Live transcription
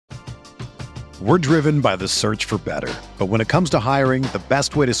We're driven by the search for better. But when it comes to hiring, the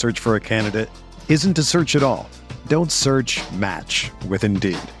best way to search for a candidate isn't to search at all. Don't search, match with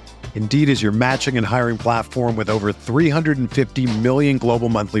Indeed. Indeed is your matching and hiring platform with over 350 million global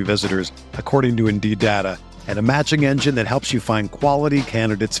monthly visitors, according to Indeed data, and a matching engine that helps you find quality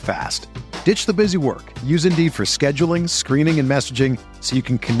candidates fast. Ditch the busy work. Use Indeed for scheduling, screening, and messaging so you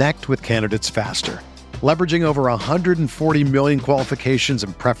can connect with candidates faster. Leveraging over 140 million qualifications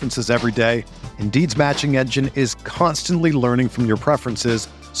and preferences every day, Indeed's matching engine is constantly learning from your preferences,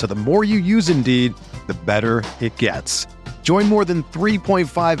 so the more you use Indeed, the better it gets. Join more than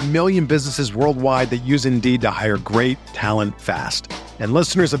 3.5 million businesses worldwide that use Indeed to hire great talent fast. And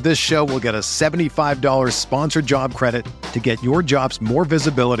listeners of this show will get a $75 sponsored job credit to get your jobs more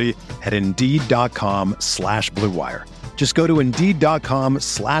visibility at Indeed.com/Blue Wire. Just go to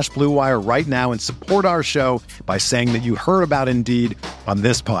Indeed.com/Blue Wire right now and support our show by saying that you heard about Indeed on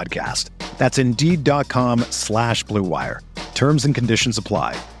this podcast. That's Indeed.com/Blue Wire. Terms and conditions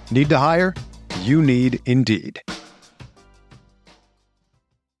apply. Need to hire? You need Indeed.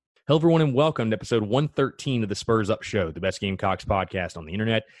 Hello, everyone, and welcome to episode 113 of the Spurs Up Show, the best Gamecocks podcast on the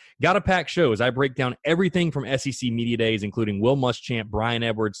internet. Got a packed show as I break down everything from SEC Media Days, including Will Muschamp, Brian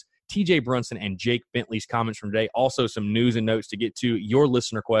Edwards, TJ Brunson, and Jake Bentley's comments from today. Also, some news and notes to get to, your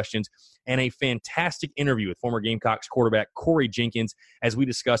listener questions, and a fantastic interview with former Gamecocks quarterback Corey Jenkins as we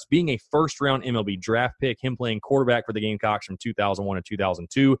discuss being a first-round MLB draft pick, him playing quarterback for the Gamecocks from 2001 to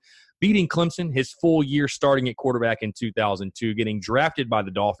 2002, beating Clemson his full year starting at quarterback in 2002, getting drafted by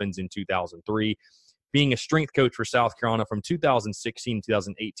the Dolphins in 2003, being a strength coach for South Carolina from 2016 to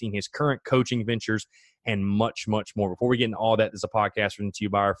 2018, his current coaching ventures, and much, much more. Before we get into all that, this is a podcast written to you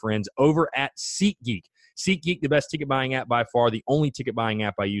by our friends over at SeatGeek. SeatGeek, the best ticket buying app by far, the only ticket buying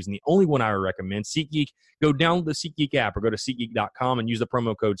app I use, and the only one I would recommend. SeatGeek, go download the SeatGeek app or go to SeatGeek.com and use the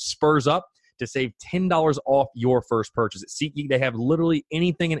promo code SPURSUP to save $10 off your first purchase. At SeatGeek, they have literally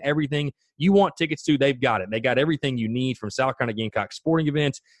anything and everything you want tickets to. They've got it. They got everything you need from South Carolina Gamecock sporting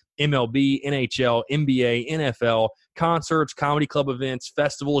events, MLB, NHL, NBA, NFL, concerts, comedy club events,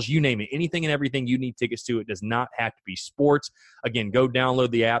 festivals, you name it. Anything and everything you need tickets to. It does not have to be sports. Again, go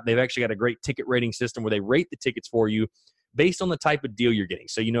download the app. They've actually got a great ticket rating system where they rate the tickets for you based on the type of deal you're getting.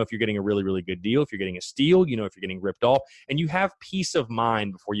 So you know if you're getting a really, really good deal, if you're getting a steal, you know if you're getting ripped off, and you have peace of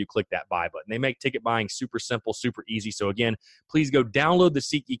mind before you click that buy button. They make ticket buying super simple, super easy. So again, please go download the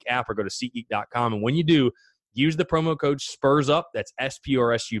SeatGeek app or go to SeatGeek.com. And when you do, use the promo code SPURSUP, that's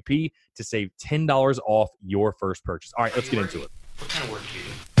SPRSUP, to save $10 off your first purchase. All right, let's get into it. What kind of work do you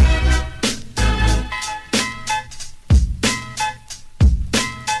do?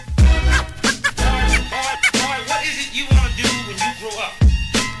 What is it you want to do when you grow up?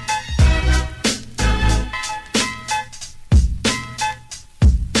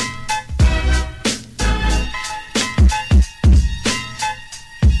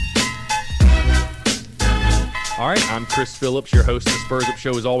 All right, I'm Chris Phillips, your host of the Spurs Up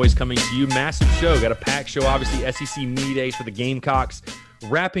Show, is always coming to you. Massive show, got a packed show, obviously SEC Media Days for the Gamecocks.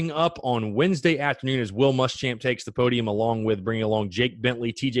 Wrapping up on Wednesday afternoon as Will Muschamp takes the podium bringing along Jake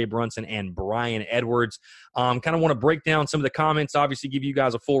Bentley, TJ Brunson, and Brian Edwards. Kind of want to break down some of the comments, obviously give you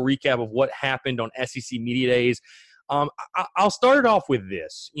guys a full recap of what happened on SEC Media Days. I'll start it off with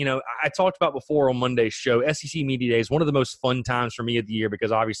this. You know, I talked about before on Monday's show, SEC Media Days, one of the most fun times for me of the year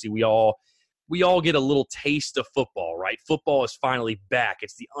because obviously we all get a little taste of football, right? Football is finally back.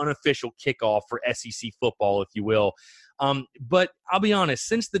 It's the unofficial kickoff for SEC football, if you will. But I'll be honest,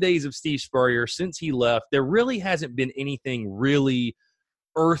 since the days of Steve Spurrier, since he left, there really hasn't been anything really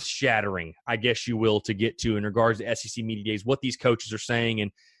earth-shattering, I guess you will, to get to in regards to SEC Media Days, what these coaches are saying.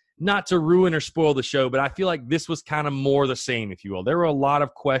 And not to ruin or spoil the show, but I feel like this was kind of more the same, if you will. There were a lot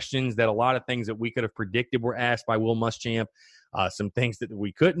of questions that a lot of things that we could have predicted were asked by Will Muschamp. Some things that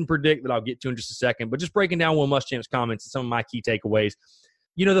we couldn't predict that I'll get to in just a second. But just breaking down Will Muschamp's comments and some of my key takeaways.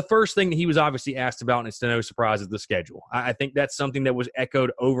 You know, the first thing that he was obviously asked about, and it's to no surprise, is the schedule. I think that's something that was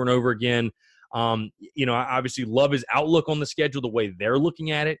echoed over and over again. You know, I obviously love his outlook on the schedule, the way they're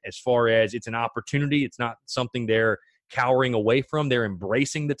looking at it, as far as it's an opportunity. It's not something they're cowering away from. They're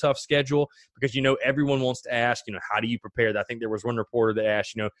embracing the tough schedule because, you know, everyone wants to ask, you know, how do you prepare? I think there was one reporter that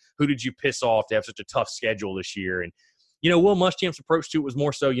asked, you know, who did you piss off to have such a tough schedule this year? And you know, Will Muschamp's approach to it was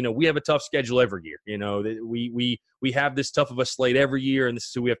more so, you know, we have a tough schedule every year. You know, we have this tough of a slate every year, and this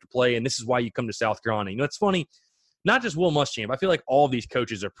is who we have to play, and this is why you come to South Carolina. You know, it's funny, not just Will Muschamp. I feel like all of these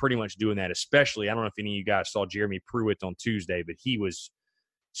coaches are pretty much doing that, especially, I don't know if any of you guys saw Jeremy Pruitt on Tuesday, but he was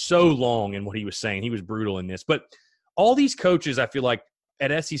so long in what he was saying. He was brutal in this. But all these coaches, I feel like,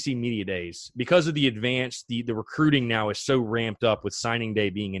 at SEC Media Days, because of the recruiting now is so ramped up with signing day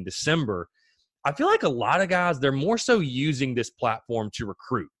being in December, I feel like a lot of guys, they're more so using this platform to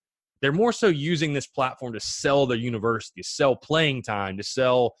recruit. They're more so using this platform to sell their university, to sell playing time, to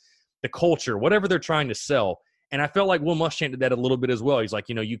sell the culture, whatever they're trying to sell. And I felt like Will Muschamp did that a little bit as well. He's like,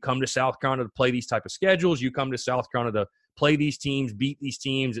 you come to South Carolina to play these type of schedules. You come to South Carolina to play these teams, beat these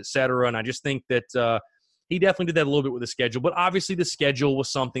teams, et cetera. And I just think that he definitely did that a little bit with the schedule. But obviously the schedule was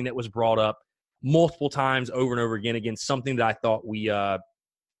something that was brought up multiple times over and over again. Again, something that I thought we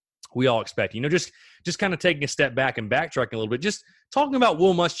all expect. Just kind of taking a step back and backtracking a little bit, just talking about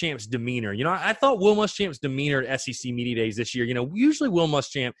Will Muschamp's demeanor. I thought Will Muschamp's demeanor at SEC Media Days this year, usually Will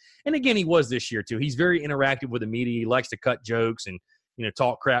Muschamp, and again, he was this year too, he's very interactive with the media. He likes to cut jokes and,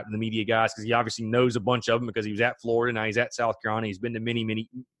 talk crap to the media guys because he obviously knows a bunch of them because he was at Florida. Now he's at South Carolina. He's been to many, many,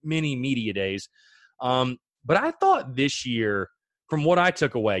 many media days. But I thought this year, from what I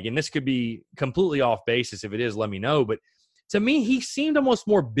took away, and this could be completely off basis. If it is, let me know. But to me, he seemed almost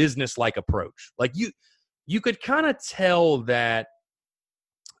more business-like approach. Like you could kind of tell that,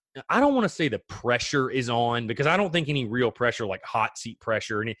 I don't want to say the pressure is on because I don't think any real pressure, like hot seat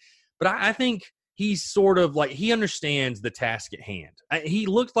pressure, but I think he's sort of like, he understands the task at hand. He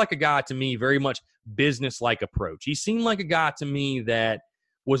looked like a guy to me, very much business-like approach. He seemed like a guy to me that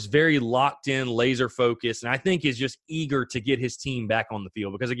was very locked in, laser focused, and I think is just eager to get his team back on the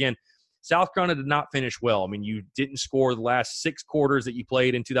field because, again, South Carolina did not finish well. I mean, you didn't score the last 6 quarters that you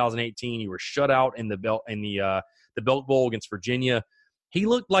played in 2018. You were shut out in the Belk Bowl against Virginia. He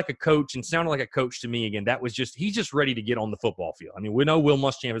looked like a coach and sounded like a coach to me. Again, he's just ready to get on the football field. I mean, we know Will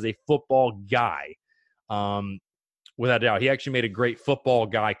Muschamp is a football guy, without a doubt. He actually made a great football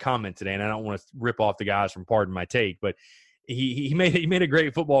guy comment today, and I don't want to rip off the guys from Pardon My Take, but he made a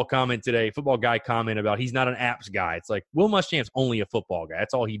great football comment today, football guy comment about he's not an apps guy. It's like Will Muschamp's only a football guy.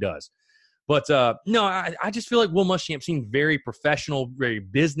 That's all he does. But, no, I just feel like Will Muschamp seemed very professional, very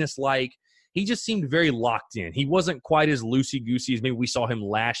business-like. He just seemed very locked in. He wasn't quite as loosey-goosey as maybe we saw him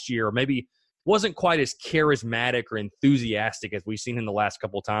last year, or maybe wasn't quite as charismatic or enthusiastic as we've seen him the last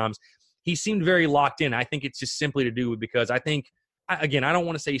couple of times. He seemed very locked in. I think it's just simply to do with because I think, again, I don't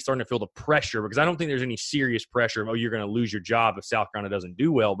want to say he's starting to feel the pressure because I don't think there's any serious pressure of, you're going to lose your job if South Carolina doesn't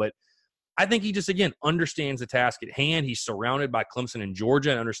do well. But I think he just, again, understands the task at hand. He's surrounded by Clemson and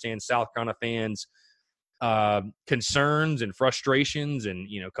Georgia and understands South Carolina fans' concerns and frustrations and,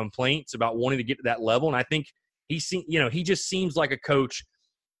 complaints about wanting to get to that level. And I think he just seems like a coach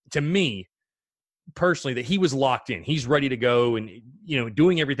to me personally that he was locked in. He's ready to go and,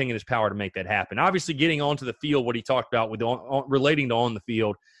 doing everything in his power to make that happen. Obviously, getting onto the field, what he talked about with relating to on the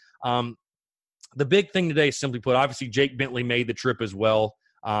field. The big thing today, simply put, obviously Jake Bentley made the trip as well.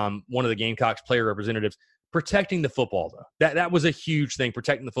 One of the Gamecocks player representatives, protecting the football, though. That was a huge thing,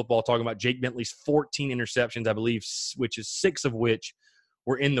 protecting the football, talking about Jake Bentley's 14 interceptions, I believe, which is 6 of which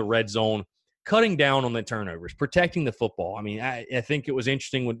were in the red zone, cutting down on the turnovers, protecting the football. I mean, I think it was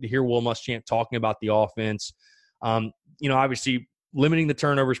interesting to hear Will Muschamp talking about the offense. Obviously, limiting the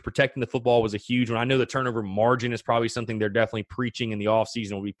turnovers, protecting the football was a huge one. I know the turnover margin is probably something they're definitely preaching in the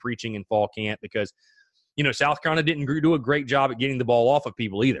offseason, will be preaching in fall camp because South Carolina didn't do a great job at getting the ball off of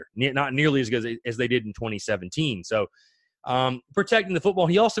people either, not nearly as good as they did in 2017. So protecting the football.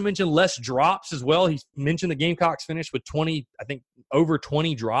 He also mentioned less drops as well. He mentioned the Gamecocks finished with over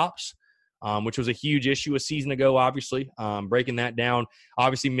 20 drops, which was a huge issue a season ago, obviously. Breaking that down.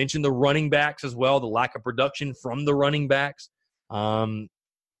 Obviously mentioned the running backs as well, the lack of production from the running backs.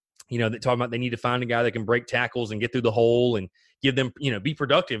 They're talking about they need to find a guy that can break tackles and get through the hole and give them, be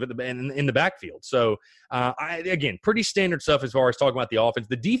productive in the backfield. So, again, pretty standard stuff as far as talking about the offense.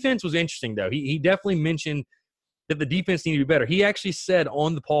 The defense was interesting, though. He definitely mentioned that the defense needed to be better. He actually said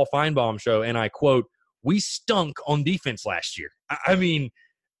on the Paul Feinbaum show, and I quote, "We stunk on defense last year." I mean,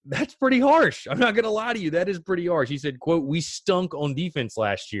 that's pretty harsh. I'm not going to lie to you. That is pretty harsh. He said, quote, "We stunk on defense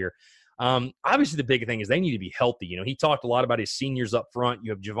last year." Obviously, the big thing is they need to be healthy. He talked a lot about his seniors up front.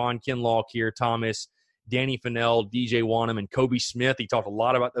 You have Javon Kinlaw, Keir Thomas, Danny Fennell, DJ Wanham, and Kobe Smith. He talked a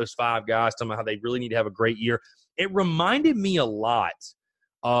lot about those 5 guys, talking about how they really need to have a great year. It reminded me a lot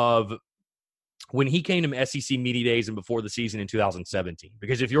of when he came to SEC Media Days and before the season in 2017.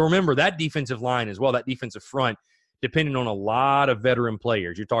 Because if you remember, that defensive line as well, that defensive front, depending on a lot of veteran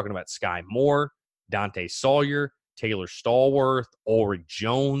players. You're talking about Sky Moore, Dante Sawyer, Taylor Stallworth, Ulrich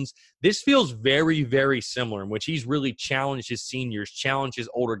Jones. This feels very, very similar in which he's really challenged his seniors, challenged his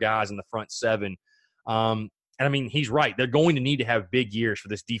older guys in the front 7. And I mean, he's right. They're going to need to have big years for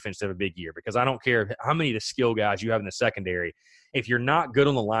this defense to have a big year because I don't care how many of the skill guys you have in the secondary. If you're not good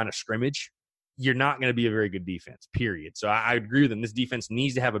on the line of scrimmage, you're not going to be a very good defense, period. So I agree with them. This defense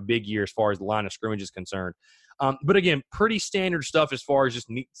needs to have a big year as far as the line of scrimmage is concerned. But again, pretty standard stuff as far as just,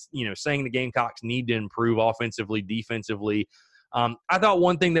 saying the Gamecocks need to improve offensively, defensively. I thought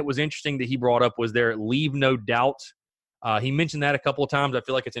one thing that was interesting that he brought up was their leave no doubt. He mentioned that a couple of times. I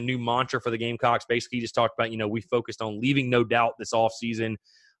feel like it's a new mantra for the Gamecocks. Basically, he just talked about, we focused on leaving no doubt this offseason,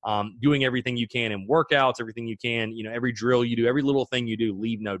 doing everything you can in workouts, everything you can, every drill you do, every little thing you do,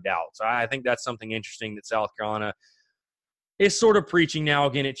 leave no doubt. So I think that's something interesting that South Carolina is sort of preaching now.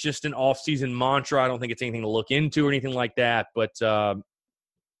 Again, it's just an off-season mantra. I don't think it's anything to look into or anything like that. But,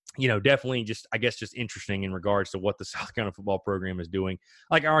 definitely just interesting in regards to what the South Carolina football program is doing.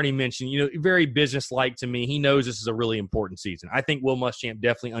 Like I already mentioned, very business-like to me. He knows this is a really important season. I think Will Muschamp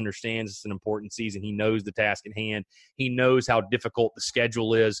definitely understands it's an important season. He knows the task at hand. He knows how difficult the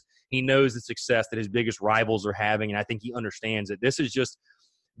schedule is. He knows the success that his biggest rivals are having, and I think he understands that this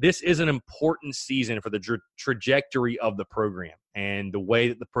is an important season for the trajectory of the program and the way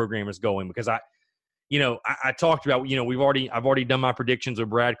that the program is going. Because I talked about, I've already done my predictions of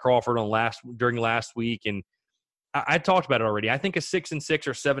Brad Crawford during last week, and I talked about it already. I think a 6-6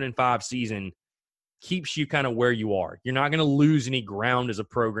 or 7-5 season keeps you kind of where you are. You're not going to lose any ground as a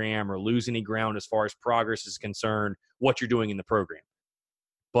program or lose any ground as far as progress is concerned, what you're doing in the program.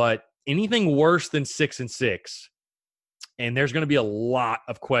 But anything worse than 6-6, and there's going to be a lot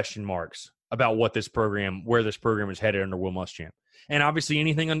of question marks about where this program is headed under Will Muschamp. And obviously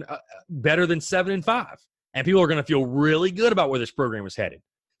anything better than 7-5. And people are going to feel really good about where this program is headed.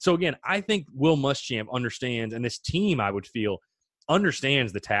 So, again, I think Will Muschamp understands, and this team, I would feel,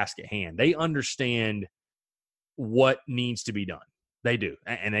 understands the task at hand. They understand what needs to be done. They do.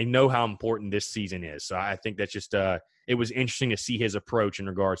 And they know how important this season is. So I think that's just it was interesting to see his approach in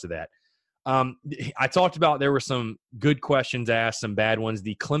regards to that. I talked about there were some good questions asked, some bad ones.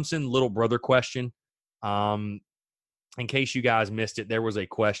 The Clemson little brother question, in case you guys missed it, there was a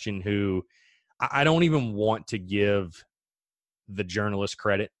question who I don't even want to give the journalist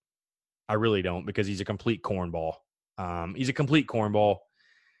credit. I really don't, because he's a complete cornball. I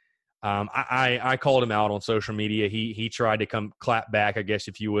called him out on social media. He tried to come clap back, I guess,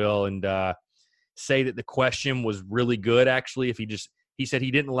 if you will, and say that the question was really good, actually. He said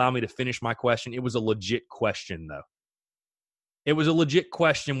he didn't allow me to finish my question. It was a legit question, though. It was a legit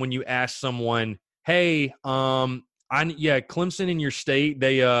question when you ask someone, hey, Clemson in your state,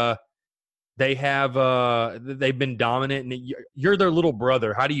 they've been dominant, and you're their little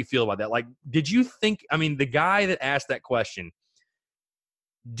brother. How do you feel about that? Like, did you think, the guy that asked that question,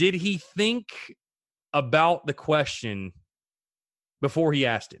 did he think about the question before he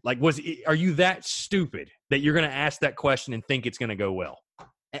asked it? Like, are you that stupid that you're going to ask that question and think it's going to go well?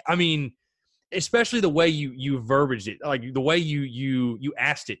 Especially the way you verbiaged it, like the way you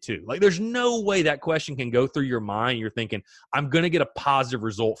asked it too. Like, there's no way that question can go through your mind. You're thinking, I'm going to get a positive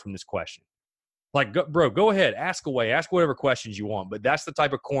result from this question. Like, go ahead, ask away, ask whatever questions you want. But that's the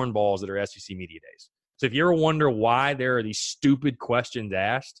type of cornballs that are SEC Media Days. So if you ever wonder why there are these stupid questions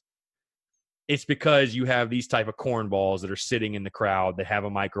asked, it's because you have these type of cornballs that are sitting in the crowd that have a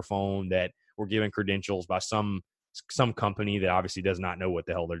microphone, that were given credentials by some company that obviously does not know what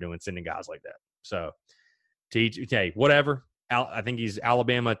the hell they're doing, sending guys like that. So, okay, whatever. I think he's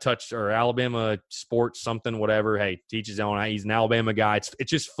Alabama sports something, whatever. Hey, teach his own. He's an Alabama guy.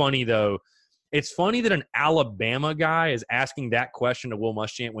 It's just funny, though. It's funny that an Alabama guy is asking that question to Will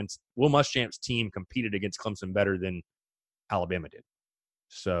Muschamp when Will Muschamp's team competed against Clemson better than Alabama did.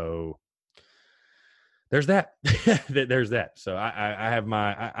 So there's that. There's that. So I have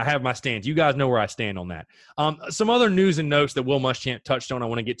my stance. You guys know where I stand on that. Some other news and notes that Will Muschamp touched on I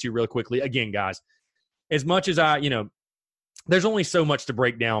want to get to real quickly. Again, guys, as much as there's only so much to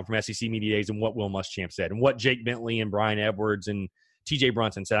break down from SEC Media Days and what Will Muschamp said and what Jake Bentley and Brian Edwards and TJ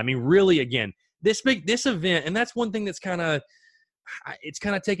Brunson said. Really, again, this event, and that's one thing that's it's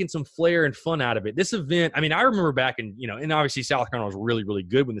kind of taken some flair and fun out of it. This event, I remember back in, and obviously South Carolina was really, really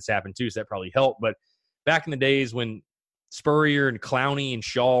good when this happened too, so that probably helped. But back in the days when Spurrier and Clowney and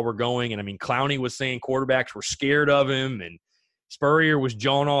Shaw were going, and Clowney was saying quarterbacks were scared of him, and Spurrier was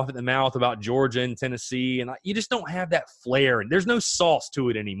jawing off at the mouth about Georgia and Tennessee, and you just don't have that flair, and there's no sauce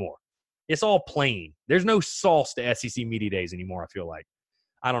to it anymore. It's all plain. There's no sauce to SEC Media Days anymore, I feel like.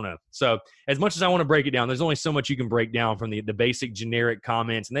 I don't know. So as much as I want to break it down, there's only so much you can break down from the basic generic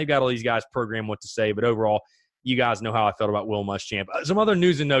comments, and they've got all these guys programmed what to say, but overall, you guys know how I felt about Will Muschamp. Some other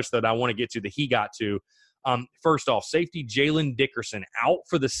news and notes that I want to get to that he got to. First off, safety Jalen Dickerson out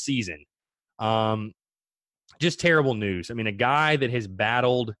for the season. Just terrible news. A guy that has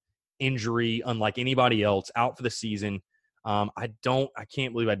battled injury unlike anybody else, out for the season. I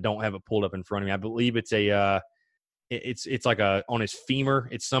can't believe I don't have it pulled up in front of me. I believe it's it's like on his femur.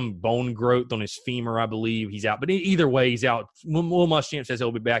 It's some bone growth on his femur, I believe. He's out. But either way, he's out. Will Muschamp says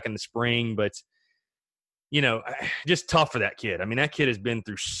he'll be back in the spring, but just tough for that kid. I mean, that kid has been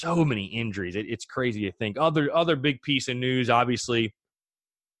through so many injuries. It's crazy to think. Other big piece of news, obviously,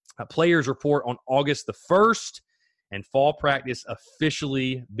 players report on August the 1st, and fall practice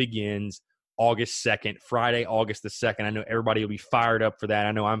officially begins August 2nd, Friday, August the 2nd. I know everybody will be fired up for that.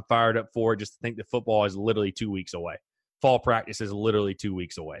 I know I'm fired up for it, just to think that football is literally 2 weeks away. Fall practice is literally 2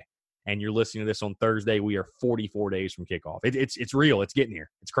 weeks away. And you're listening to this on Thursday. We are 44 days from kickoff. It's real. It's getting here.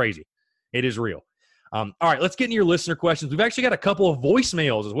 It's crazy. It is real. All right, let's get into your listener questions. We've actually got a couple of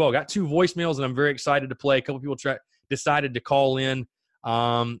voicemails as well. Got 2 voicemails, and I'm very excited to play. A couple people decided to call in.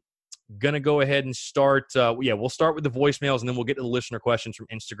 Going to go ahead and start. We'll start with the voicemails, and then we'll get to the listener questions from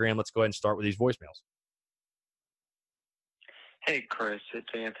Instagram. Let's go ahead and start with these voicemails. Hey, Chris, it's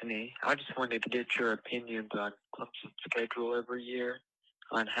Anthony. I just wanted to get your opinions on Clemson's schedule every year,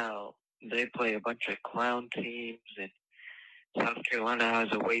 on how they play a bunch of clown teams, and South Carolina has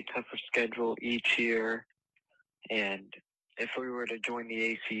a way tougher schedule each year. And if we were to join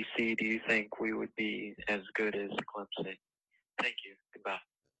the ACC, do you think we would be as good as Clemson? Thank you. Goodbye.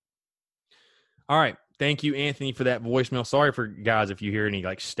 All right. Thank you, Anthony, for that voicemail. Sorry for guys if you hear any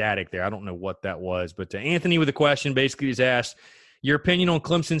static there. I don't know what that was. But Anthony with a question basically just asked your opinion on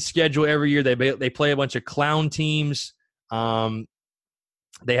Clemson's schedule every year. They play a bunch of clown teams.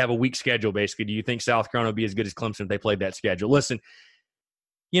 They have a weak schedule, basically. Do you think South Carolina would be as good as Clemson if they played that schedule? Listen,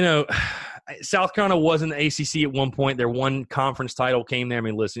 South Carolina was in the ACC at one point. Their one conference title came there. I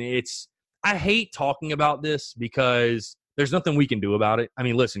mean, listen, I hate talking about this because there's nothing we can do about it. I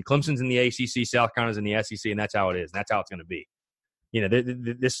mean, listen, Clemson's in the ACC, South Carolina's in the SEC, and that's how it is. And that's how it's going to be.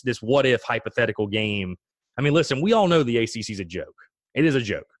 This what-if hypothetical game. I mean, listen, we all know the ACC is a joke. It is a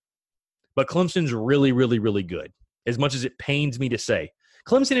joke. But Clemson's really, really, really good, as much as it pains me to say.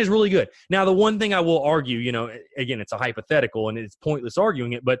 Clemson is really good. Now, the one thing I will argue, again, it's a hypothetical and it's pointless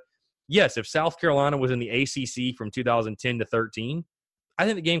arguing it, but yes, if South Carolina was in the ACC from 2010 to 13, I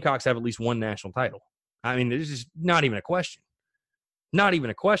think the Gamecocks have at least one national title. I mean, this is not even a question. Not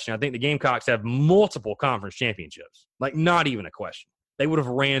even a question. I think the Gamecocks have multiple conference championships. Not even a question. They would have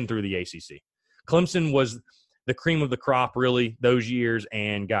ran through the ACC. Clemson was the cream of the crop, really, those years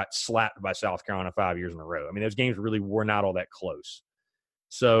and got slapped by South Carolina 5 years in a row. I mean, those games really were not all that close.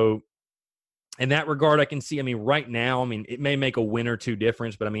 So, in that regard, I can see, right now, it may make a win or two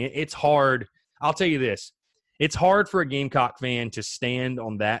difference, but, it's hard. I'll tell you this. It's hard for a Gamecock fan to stand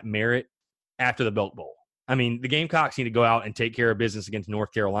on that merit after the Belk Bowl. The Gamecocks need to go out and take care of business against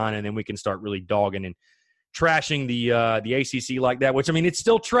North Carolina, and then we can start really dogging and trashing the ACC like that, which, it's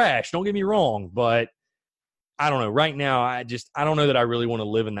still trash. Don't get me wrong, but I don't know. Right now, I don't know that I really want to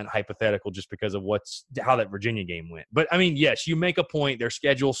live in that hypothetical just because of how that Virginia game went. But, yes, you make a point. Their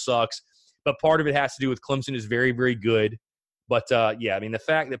schedule sucks, but part of it has to do with Clemson is very, very good. But, the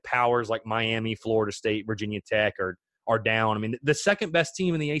fact that powers like Miami, Florida State, Virginia Tech are down. The second best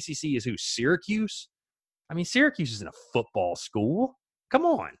team in the ACC is who? Syracuse? Syracuse isn't a football school. Come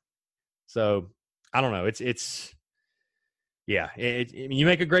on. So, I don't know. You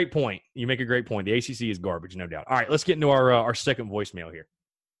make a great point. The ACC is garbage, no doubt. All right, let's get into our second voicemail here.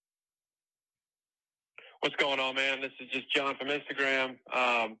 What's going on, man? This is just John from Instagram.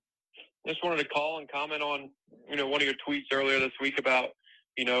 Just wanted to call and comment on, one of your tweets earlier this week about,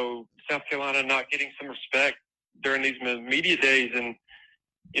 South Carolina not getting some respect during these media days and,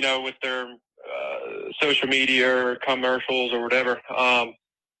 with their social media or commercials or whatever.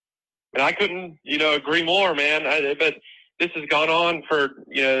 And I couldn't, agree more, man. But this has gone on for,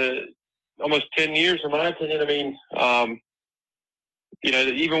 almost 10 years, in my opinion.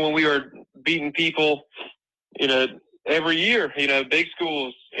 Even when we were beating people, every year, big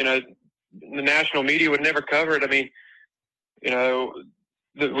schools, the national media would never cover it.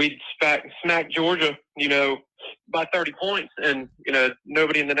 We'd smack Georgia, by 30 points, and,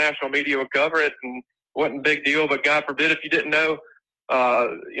 nobody in the national media would cover it, and it wasn't a big deal. But God forbid if you didn't know,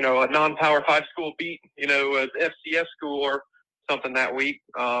 a non-Power 5 school beat, an FCS school or something that week.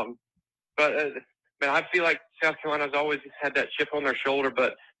 I feel like South Carolina's always had that chip on their shoulder.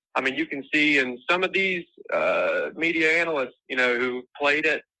 But, you can see in some of these media analysts, who played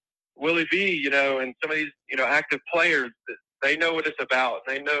at Willie V, and some of these, active players, they know what it's about.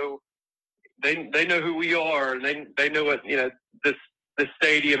 They know who we are, and they know what, this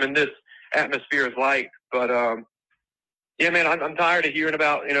stadium and this atmosphere is like. But, yeah, man, I'm tired of hearing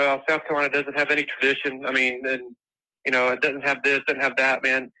about, how South Carolina doesn't have any tradition. It doesn't have this, doesn't have that,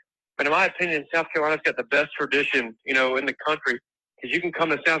 man. But in my opinion, South Carolina's got the best tradition, in the country, because you can come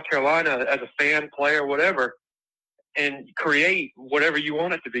to South Carolina as a fan, player, whatever, and create whatever you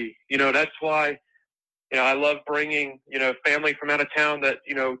want it to be. That's why, I love bringing, family from out of town that,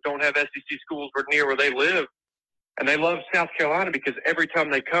 don't have SEC schools near where they live. And they love South Carolina because every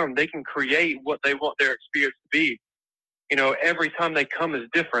time they come, they can create what they want their experience to be. Every time they come is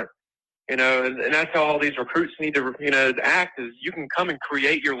different. And that's how all these recruits need to, act, is you can come and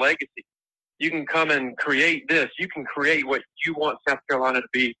create your legacy. You can come and create this. You can create what you want South Carolina to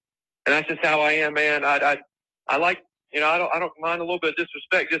be. And that's just how I am, man. I like, I don't mind a little bit of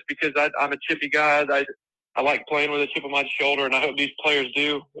disrespect just because I'm a chippy guy. I like playing with a chip on my shoulder, and I hope these players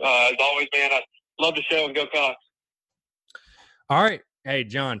do. As always, man, I love the show, and go Cox. All right. Hey,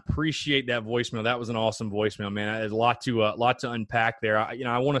 John, appreciate that voicemail. That was an awesome voicemail, man. There's a lot to unpack there.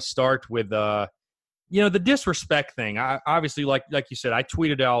 I want to start with, the disrespect thing. I obviously, like you said, I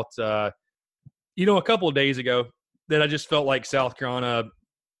tweeted out, a couple of days ago that I just felt like South Carolina,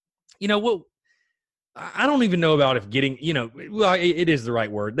 I don't even know about if getting, it is the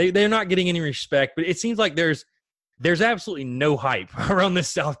right word. They're not getting any respect, but it seems like there's absolutely no hype around this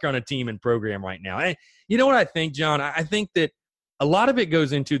South Carolina team and program right now. And you know what I think, John? I think that a lot of it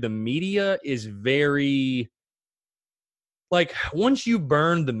goes into the media is very, like, once you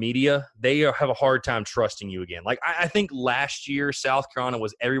burn the media, they have a hard time trusting you again. Like, I think last year, South Carolina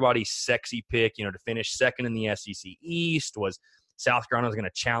was everybody's sexy pick, to finish second in the SEC East, was South Carolina was going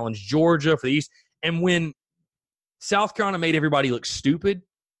to challenge Georgia for the East. And when South Carolina made everybody look stupid,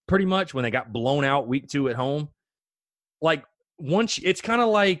 pretty much, when they got blown out week 2 at home, like, it's kind of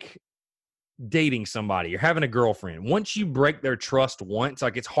like dating somebody or having a girlfriend. Once you break their trust once,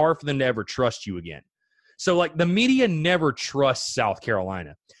 like, it's hard for them to ever trust you again. So, like, the media never trusts South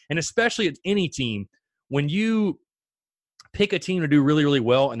Carolina. And especially at any team, when you pick a team to do really, really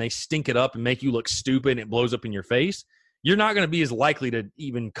well and they stink it up and make you look stupid and it blows up in your face, you're not going to be as likely to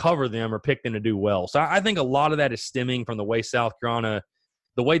even cover them or pick them to do well. So I think a lot of that is stemming from the way South Carolina,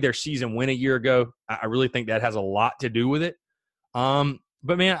 the way their season went a year ago. I really think that has a lot to do with it.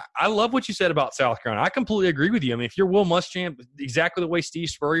 But, man, I love what you said about South Carolina. I completely agree with you. I mean, if you're Will Muschamp, exactly the way Steve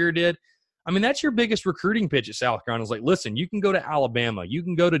Spurrier did, I mean, that's your biggest recruiting pitch at South Carolina. Is like, listen, you can go to Alabama, you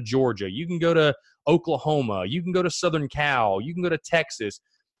can go to Georgia, you can go to Oklahoma, you can go to Southern Cal, you can go to Texas,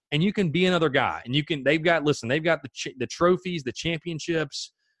 and you can be another guy. And they've got the trophies, the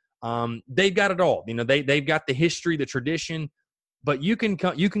championships, they've got it all. They've got the history, the tradition, but you can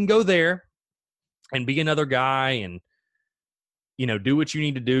go there and be another guy and, do what you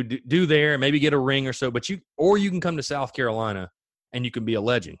need to do there, maybe get a ring or so. But you can come to South Carolina and you can be a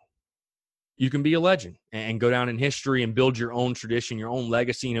legend. You can be a legend and go down in history and build your own tradition, your own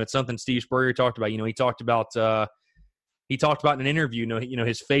legacy. It's something Steve Spurrier talked about. He talked about in an interview,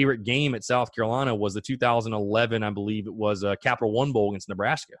 his favorite game at South Carolina was the 2011, I believe it was, Capital One Bowl against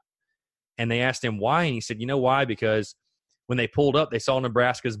Nebraska. And they asked him why, and he said, why? Because when they pulled up, they saw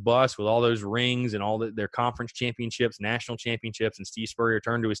Nebraska's bus with all those rings and all their conference championships, national championships, and Steve Spurrier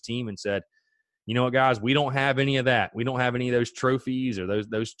turned to his team and said, you know what, guys, we don't have any of that. We don't have any of those trophies or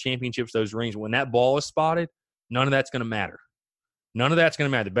those championships, those rings. When that ball is spotted, none of that's going to matter. None of that's going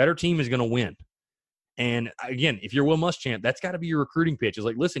to matter. The better team is going to win. And, again, if you're Will Muschamp, that's got to be your recruiting pitch. It's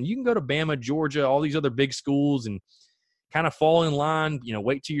like, listen, you can go to Bama, Georgia, all these other big schools and kind of fall in line,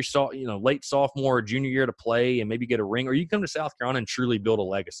 wait till your late sophomore or junior year to play and maybe get a ring. Or you come to South Carolina and truly build a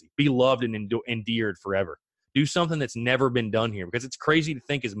legacy. Be loved and endeared forever. Do something that's never been done here, because it's crazy to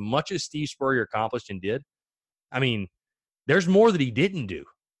think as much as Steve Spurrier accomplished and did, I mean, there's more that he didn't do.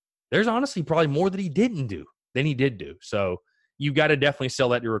 There's honestly probably more that he didn't do than he did do. So you've got to definitely sell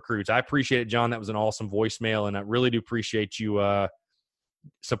that to recruits. I appreciate it, John. That was an awesome voicemail, and I really do appreciate you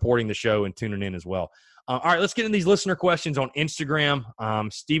supporting the show and tuning in as well. All right, let's get into these listener questions on Instagram.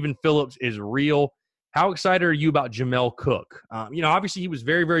 Stephen Phillips is real. How excited are you about Jamel Cook? Obviously he was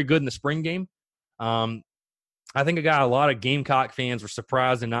very, very good in the spring game. I think a lot of Gamecock fans were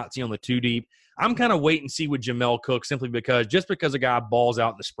surprised to not see on the 2 deep. I'm kind of wait and see with Jamel Cook simply because a guy balls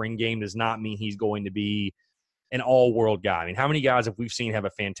out in the spring game does not mean he's going to be an all-world guy. I mean, how many guys have we seen have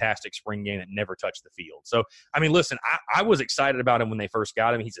a fantastic spring game that never touched the field? So, I mean, listen, I was excited about him when they first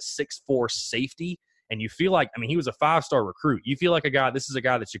got him. He's a 6'4" safety, and you feel like, he was a 5-star recruit. You feel like this is a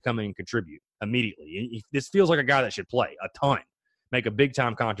guy that should come in and contribute immediately. This feels like a guy that should play a ton. Make a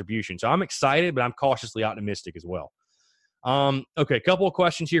big-time contribution. So I'm excited, but I'm cautiously optimistic as well. Okay, a couple of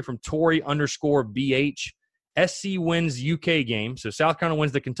questions here from Tory_BH. SC wins UK game. So South Carolina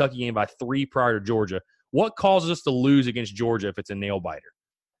wins the Kentucky game by 3 prior to Georgia. What causes us to lose against Georgia if it's a nail-biter?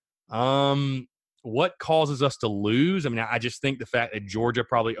 what causes us to lose? I mean, I just think the fact that Georgia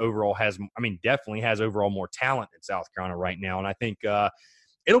probably overall definitely has overall more talent than South Carolina right now. And I think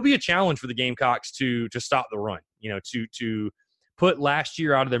it'll be a challenge for the Gamecocks to stop the run, to put last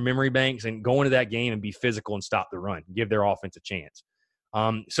year out of their memory banks and go into that game and be physical and stop the run, give their offense a chance.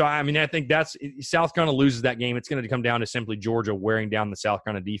 So, I mean, I think that's South Carolina loses that game. It's going to come down to simply Georgia wearing down the South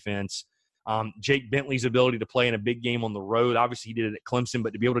Carolina defense. Jake Bentley's ability to play in a big game on the road. Obviously, he did it at Clemson,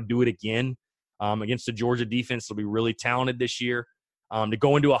 but to be able to do it again against the Georgia defense will be really talented this year. To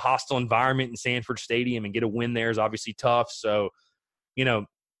go into a hostile environment in Sanford Stadium and get a win there is obviously tough. So,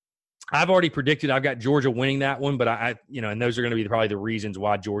 I've already predicted I've got Georgia winning that one, but and those are going to be probably the reasons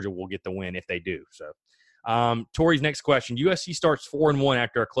why Georgia will get the win if they do. So, Tori's next question: USC starts 4-1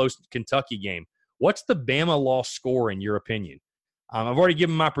 after a close Kentucky game. What's the Bama loss score in your opinion? I've already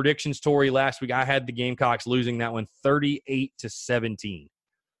given my predictions, Tori. Last week I had the Gamecocks losing that one 38-17.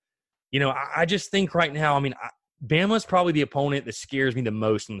 I just think right now, Bama's probably the opponent that scares me the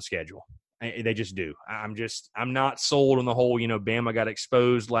most on the schedule. They just do. I'm not sold on the whole, Bama got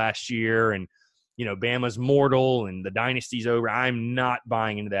exposed last year and, Bama's mortal and the dynasty's over. I'm not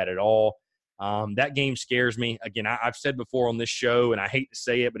buying into that at all. That game scares me. Again, I've said before on this show, and I hate to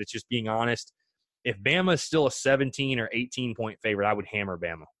say it, but it's just being honest. If Bama is still a 17 or 18-point favorite, I would hammer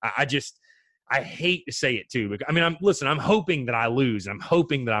Bama. I hate to say it too. Because, I'm hoping that I lose. I'm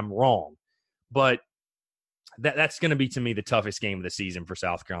hoping that I'm wrong. But that's going to be, to me, the toughest game of the season for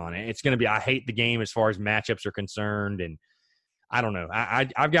South Carolina. It's going to be – I hate the game as far as matchups are concerned. And I don't know.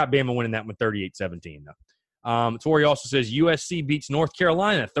 I've got Bama winning that one 38-17, though. Tori also says USC beats North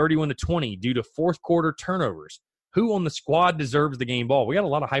Carolina 31-20 due to fourth-quarter turnovers. Who on the squad deserves the game ball? We got a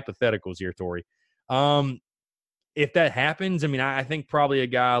lot of hypotheticals here, Tori. If that happens, I think probably a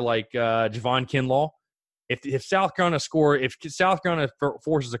guy like Javon Kinlaw. If South Carolina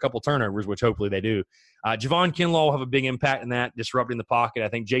forces a couple turnovers, which hopefully they do, Javon Kinlaw will have a big impact in that, disrupting the pocket. I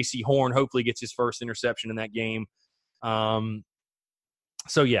think J.C. Horn hopefully gets his first interception in that game.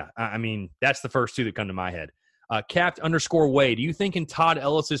 So, yeah, that's the first two that come to my head. Capt_Way, do you think in Todd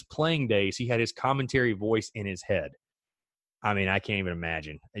Ellis's playing days he had his commentary voice in his head? I can't even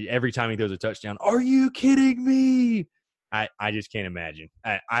imagine. Every time he throws a touchdown, are you kidding me? I just can't imagine.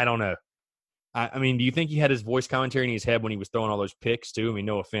 I don't know. Do you think he had his voice commentary in his head when he was throwing all those picks too?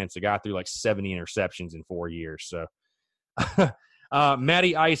 No offense. The guy threw like 70 interceptions in 4 years. So,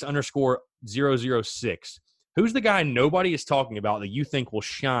 Matty Ice _006. Who's the guy nobody is talking about that you think will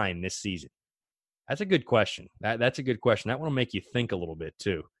shine this season? That's a good question. That's a good question. That one will make you think a little bit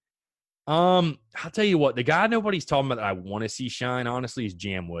too. I'll tell you what, the guy nobody's talking about that I want to see shine, honestly, is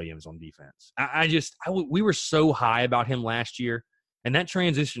Jam Williams on defense. We were so high about him last year, and that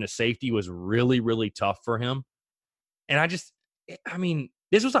transition to safety was really, really tough for him. And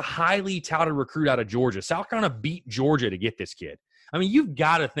this was a highly touted recruit out of Georgia. South Carolina beat Georgia to get this kid. You've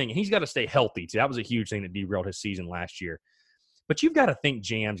got to think, and he's got to stay healthy too. That was a huge thing that derailed his season last year. But you've got to think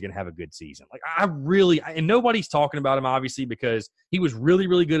Jam's going to have a good season. And nobody's talking about him, obviously, because he was really,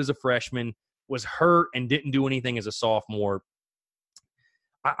 really good as a freshman, was hurt, and didn't do anything as a sophomore.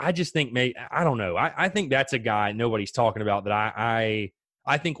 I just think, I don't know. I think that's a guy nobody's talking about that I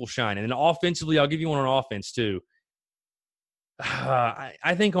think will shine. And then offensively, I'll give you one on offense, too.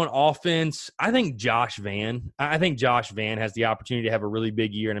 I think on offense, I think Josh Vann. I think Josh Vann has the opportunity to have a really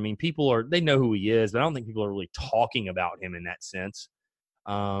big year. And people they know who he is, but I don't think people are really talking about him in that sense.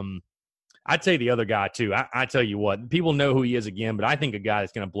 I'd say the other guy too. I tell you what, people know who he is again, but I think a guy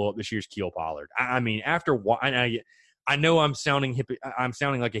that's going to blow up this year's Keel Pollard. I know I'm sounding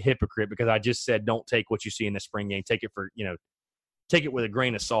like a hypocrite because I just said don't take what you see in the spring game. Take it with a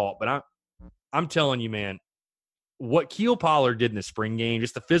grain of salt. But I'm telling you, man. What Keel Pollard did in the spring game,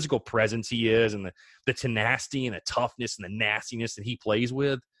 just the physical presence he is and the tenacity and the toughness and the nastiness that he plays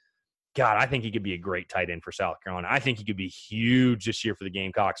with, God, I think he could be a great tight end for South Carolina. I think he could be huge this year for the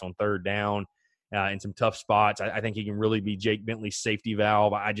Gamecocks on third down in some tough spots. I think he can really be Jake Bentley's safety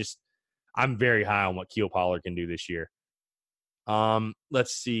valve. I'm very high on what Keel Pollard can do this year.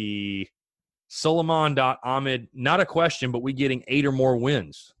 Let's see. Suleiman.Ahmed, not a question, but we getting 8 or more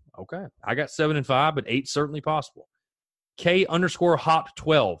wins. Okay. I got 7 and 5, but 8 certainly possible.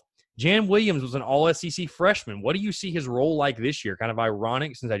 K_Hop12. Jan Williams was an all-SEC freshman. What do you see his role like this year? Kind of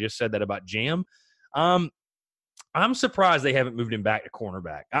ironic since I just said that about Jam. I'm surprised they haven't moved him back to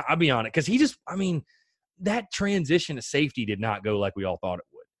cornerback. I'll be honest. Because that transition to safety did not go like we all thought it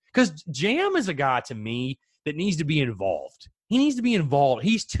would. Because Jam is a guy, to me, that needs to be involved. He needs to be involved.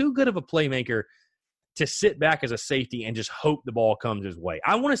 He's too good of a playmaker to sit back as a safety and just hope the ball comes his way.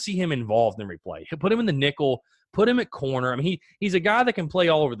 I want to see him involved in replay. Put him in the nickel, put him at corner. I mean, he's a guy that can play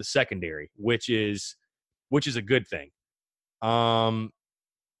all over the secondary, which is a good thing. Overall,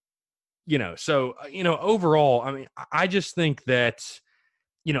 I mean, I just think that,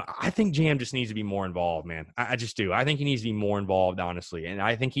 I think Jam just needs to be more involved, man. I just do. I think he needs to be more involved, honestly. And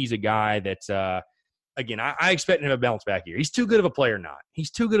I think he's a guy that, again, I expect him to have a bounce back year. He's too good of a player not.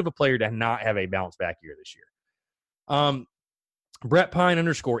 He's too good of a player to not have a bounce back year this year. Brett Pine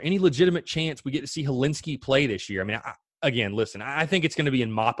 _ any legitimate chance we get to see Helinski play this year? I mean, I think it's going to be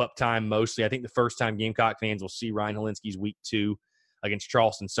in mop-up time mostly. I think the first time Gamecock fans will see Ryan Helinski's week 2 against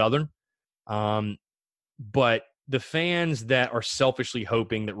Charleston Southern. But the fans that are selfishly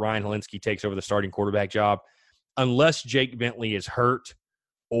hoping that Ryan Helinski takes over the starting quarterback job, unless Jake Bentley is hurt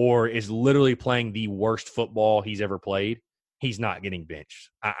or is literally playing the worst football he's ever played, he's not getting benched.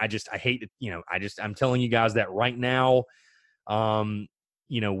 I hate it. I'm telling you guys that right now. We're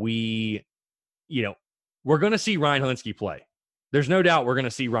going to see Ryan Helinski play. There's no doubt we're going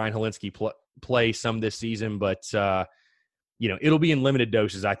to see Ryan Helinski play some this season, but it'll be in limited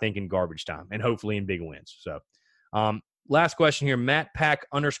doses, I think, in garbage time and hopefully in big wins. So, last question here, Matt Pack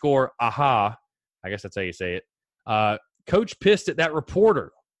 _ aha. I guess that's how you say it. Coach pissed at that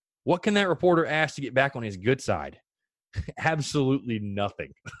reporter. What can that reporter ask to get back on his good side? Absolutely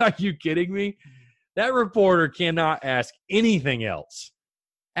nothing. Are you kidding me? That reporter cannot ask anything else.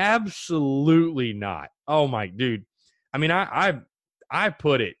 Absolutely not. Oh my dude. I mean, I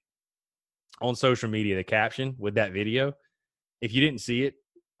put it on social media, the caption with that video. If you didn't see it,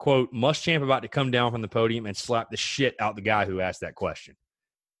 quote, Muschamp about to come down from the podium and slap the shit out the guy who asked that question.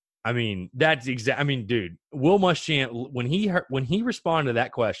 I mean, dude, Will Muschamp, when he responded to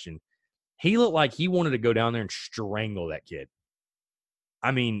that question, he looked like he wanted to go down there and strangle that kid.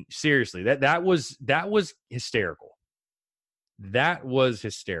 I mean, seriously, that was hysterical. That was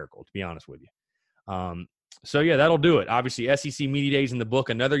hysterical, to be honest with you. So, yeah, that'll do it. Obviously, SEC Media Days in the book.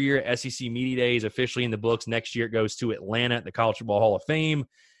 Another year, SEC Media Days officially in the books. Next year, it goes to Atlanta at the College Football Hall of Fame.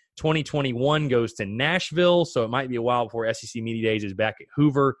 2021 goes to Nashville, so it might be a while before SEC Media Days is back at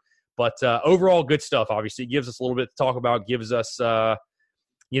Hoover. But overall, good stuff, obviously. It gives us a little bit to talk about, gives us a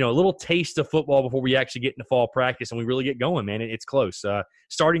little taste of football before we actually get into fall practice and we really get going, man. It's close.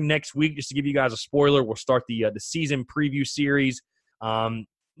 Starting next week, just to give you guys a spoiler, we'll start the season preview series.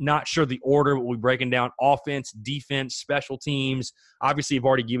 Not sure the order, but we'll be breaking down offense, defense, special teams. Obviously, I've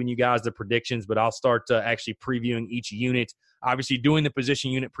already given you guys the predictions, but I'll start actually previewing each unit. Obviously, doing the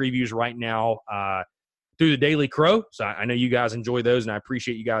position unit previews right now through the Daily Crow. So I know you guys enjoy those, and I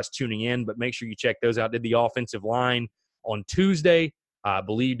appreciate you guys tuning in, but make sure you check those out. Did the offensive line on Tuesday. I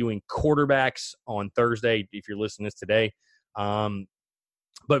believe doing quarterbacks on Thursday, if you're listening to this today.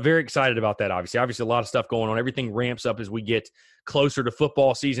 But very excited about that, obviously. Obviously, a lot of stuff going on. Everything ramps up as we get closer to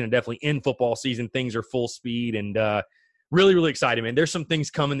football season, and definitely in football season, things are full speed, and really, really excited, man. There's some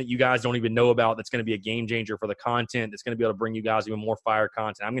things coming that you guys don't even know about that's going to be a game changer for the content, that's going to be able to bring you guys even more fire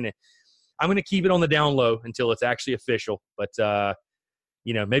content. I'm gonna keep it on the down low until it's actually official, but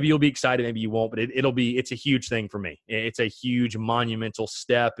maybe you'll be excited, maybe you won't, but it's a huge thing for me. It's a huge monumental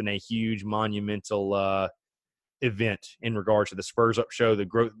step and a huge monumental event in regards to the Spurs Up Show, the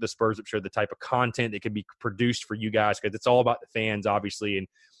growth of the Spurs Up Show, the type of content that can be produced for you guys, because it's all about the fans, obviously, and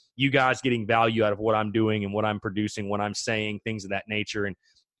you guys getting value out of what I'm doing and what I'm producing, what I'm saying, things of that nature. And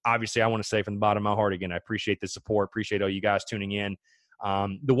obviously, I want to say from the bottom of my heart again, I appreciate the support, appreciate all you guys tuning in.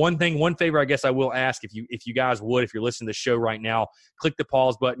 The one favor I guess I will ask, if you guys would, if you're listening to the show right now, click the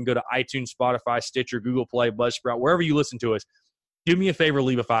pause button, go to iTunes, Spotify, Stitcher, Google Play, Buzzsprout, wherever you listen to us. Do me a favor,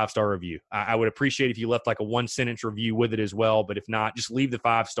 leave a 5-star review. I would appreciate if you left like a 1-sentence review with it as well, but if not, just leave the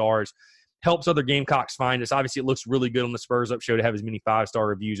 5 stars. Helps other Gamecocks find us. Obviously, it looks really good on the Spurs Up Show to have as many 5-star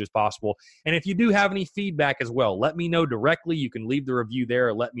reviews as possible. And if you do have any feedback as well, let me know directly. You can leave the review there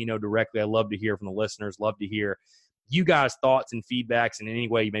or let me know directly. I love to hear from the listeners. Love to hear you guys' thoughts and feedbacks, and in any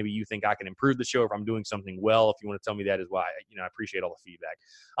way maybe you think I can improve the show, if I'm doing something well. If you want to tell me that as well, I appreciate all the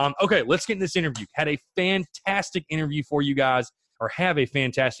feedback. Okay, let's get in this interview. Had a fantastic interview for you guys. Have a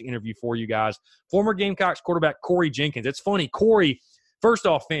fantastic interview for you guys. Former Gamecocks quarterback Corey Jenkins. It's funny, Corey, first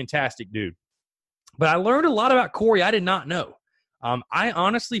off, fantastic dude. But I learned a lot about Corey I did not know. I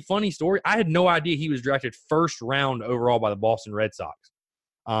honestly, funny story, I had no idea he was drafted first round overall by the Boston Red Sox.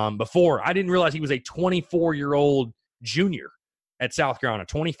 Before, I didn't realize he was a 24-year-old junior at South Carolina,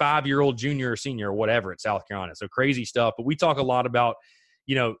 25-year-old junior or senior or whatever at South Carolina. So crazy stuff. But we talk a lot about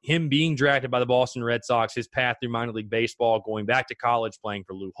him being drafted by the Boston Red Sox, his path through minor league baseball, going back to college, playing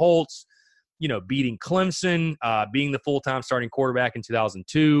for Lou Holtz, beating Clemson, being the full-time starting quarterback in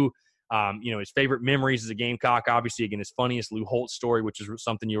 2002, His favorite memories as a Gamecock, obviously, again, his funniest Lou Holtz story, which is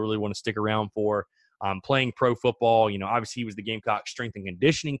something you really want to stick around for. Playing pro football, obviously he was the Gamecock strength and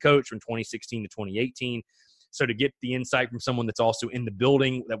conditioning coach from 2016 to 2018. So to get the insight from someone that's also in the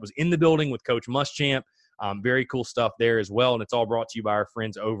building, that was in the building with Coach Muschamp, very cool stuff there as well. And it's all brought to you by our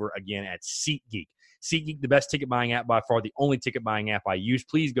friends over again at SeatGeek. SeatGeek, the best ticket buying app by far, the only ticket buying app I use.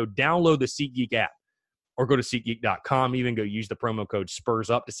 Please go download the SeatGeek app or go to SeatGeek.com. Even go use the promo code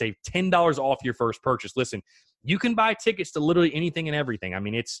SPURSUP to save $10 off your first purchase. Listen, you can buy tickets to literally anything and everything. I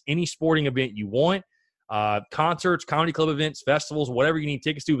mean, it's any sporting event you want, concerts, comedy club events, festivals, whatever you need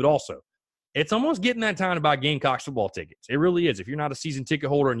tickets to, but also it's almost getting that time to buy Gamecocks football tickets. It really is. If you're not a season ticket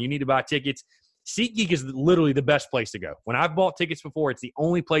holder and you need to buy tickets, SeatGeek is literally the best place to go. When I've bought tickets before, it's the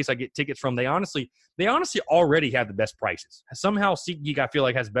only place I get tickets from. They honestly already have the best prices. Somehow SeatGeek, I feel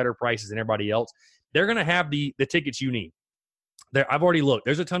like, has better prices than everybody else. They're going to have the tickets you need. I've already looked.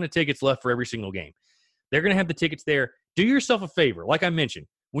 There's a ton of tickets left for every single game. They're going to have the tickets there. Do yourself a favor. Like I mentioned,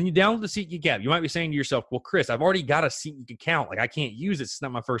 when you download the SeatGeek app, you might be saying to yourself, well, Chris, I've already got a SeatGeek account. Like, I can't use it. It's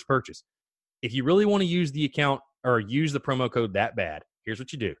not my first purchase. If you really want to use the account or use the promo code that bad, here's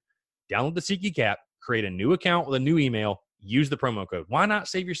what you do. Download the SeatGeek app, create a new account with a new email, use the promo code. Why not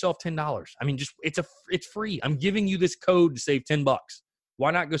save yourself $10? I mean, it's free. I'm giving you this code to save $10.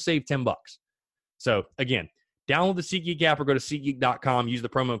 Why not go save $10? So, again, download the SeatGeek app or go to SeatGeek.com. Use the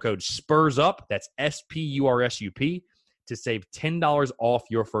promo code SPURSUP. That's SPURSUP to save $10 off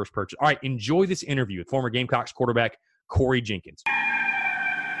your first purchase. All right, enjoy this interview with former Gamecocks quarterback Corey Jenkins.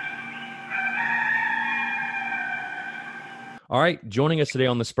 All right, joining us today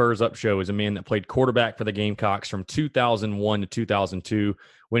on the Spurs Up Show is a man that played quarterback for the Gamecocks from 2001 to 2002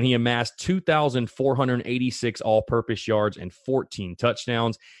 when he amassed 2,486 all-purpose yards and 14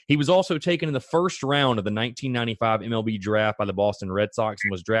 touchdowns. He was also taken in the first round of the 1995 MLB draft by the Boston Red Sox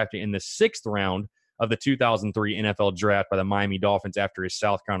and was drafted in the sixth round of the 2003 NFL draft by the Miami Dolphins after his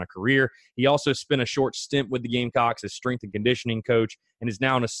South Carolina career. He also spent a short stint with the Gamecocks as strength and conditioning coach and is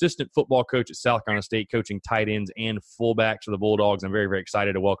now an assistant football coach at South Carolina State, coaching tight ends and fullbacks for the Bulldogs. I'm very, very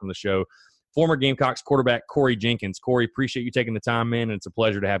excited to welcome to the show former Gamecocks quarterback Corey Jenkins. Corey, appreciate you taking the time, man, and it's a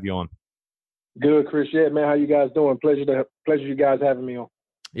pleasure to have you on. Good, Chris. Yeah, man, how you guys doing? Pleasure you guys having me on.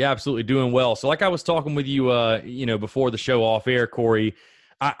 Yeah, absolutely, doing well. So like I was talking with you, before the show off air, Corey,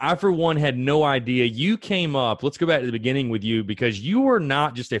 I, for one, had no idea. You came up, let's go back to the beginning with you, because you were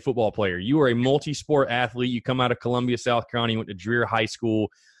not just a football player. You were a multi-sport athlete. You come out of Columbia, South Carolina. You went to Dreer High School.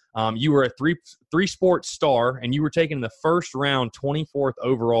 You were a three-sport star, and you were taken in the first round, 24th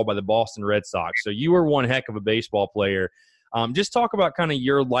overall by the Boston Red Sox. So you were one heck of a baseball player. Just talk about kind of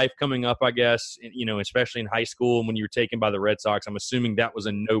your life coming up, I guess, especially in high school and when you were taken by the Red Sox. I'm assuming that was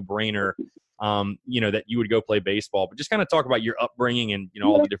a no-brainer, that you would go play baseball. But just kind of talk about your upbringing and,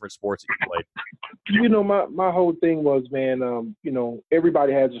 all the different sports that you played. My whole thing was, man,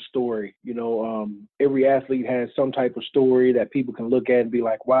 everybody has a story. Every athlete has some type of story that people can look at and be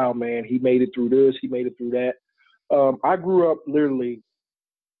like, wow, man, he made it through this, he made it through that. I grew up literally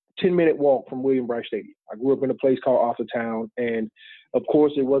 10-minute walk from William Bryce Stadium. I grew up in a place called Offertown, and of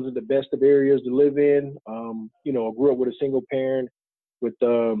course it wasn't the best of areas to live in. I grew up with a single parent with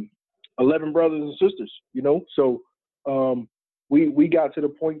 11 brothers and sisters, so we got to the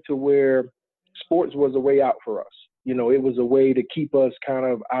point to where sports was a way out for us. It was a way to keep us kind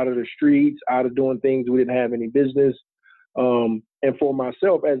of out of the streets, out of doing things we didn't have any business. And for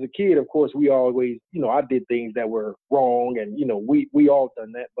myself as a kid, of course, we always, I did things that were wrong, and, we all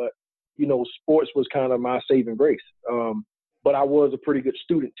done that. But, sports was kind of my saving grace. But I was a pretty good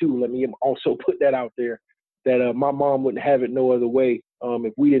student, too. Let me also put that out there, that my mom wouldn't have it no other way.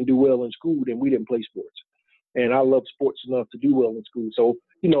 If we didn't do well in school, then we didn't play sports. And I love sports enough to do well in school. So,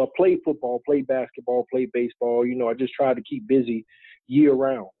 I played football, played basketball, played baseball. I just tried to keep busy year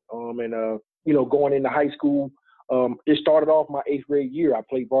round. Going into high school, it started off my 8th grade year. I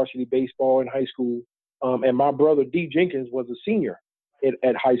played varsity baseball in high school. And my brother, D. Jenkins, was a senior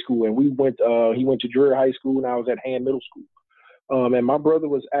at high school. And he went to Dreer High School, and I was at Hand Middle School. And my brother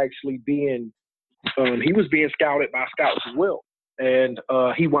was actually being scouted by scouts as well. And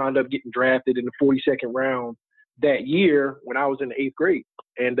he wound up getting drafted in the 42nd round that year when I was in the 8th grade.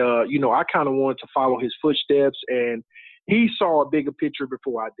 And, I kind of wanted to follow his footsteps. And he saw a bigger picture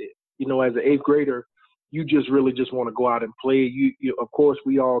before I did. As an 8th grader, you just really just want to go out and play. You of course,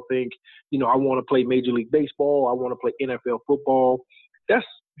 we all think, I want to play Major League Baseball. I want to play NFL football. That's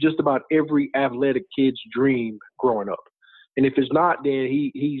just about every athletic kid's dream growing up. And if it's not, then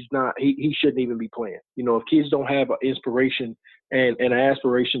he shouldn't even be playing. If kids don't have an inspiration and an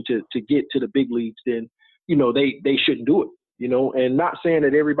aspiration to get to the big leagues, then, they shouldn't do it. and not saying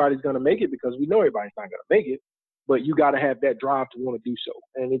that everybody's going to make it, because we know everybody's not going to make it, but you got to have that drive to want to do so.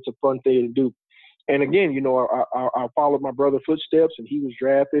 And it's a fun thing to do. And again, I followed my brother's footsteps, and he was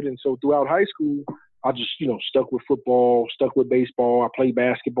drafted. And so throughout high school, I just, stuck with football, stuck with baseball. I played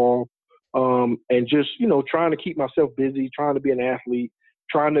basketball, and just, trying to keep myself busy, trying to be an athlete,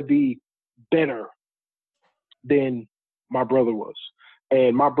 trying to be better than my brother was.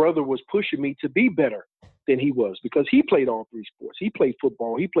 And my brother was pushing me to be better than he was, because he played all three sports. He played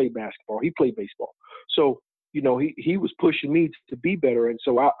football, he played basketball, he played baseball. So, he was pushing me to be better. And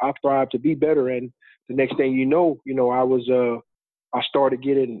so I thrived to be better. And the next thing I started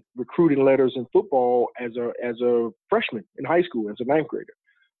getting recruiting letters in football as a freshman in high school, as a ninth grader.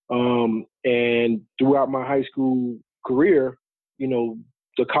 And throughout my high school career,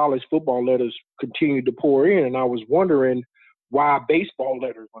 the college football letters continued to pour in, and I was wondering why baseball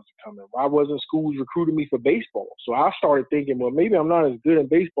letters wasn't coming. Why wasn't schools recruiting me for baseball? So I started thinking, well, maybe I'm not as good in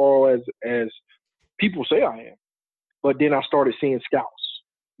baseball as people say I am. But then I started seeing scouts,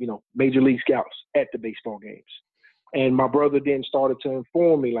 major league scouts at the baseball games. And my brother then started to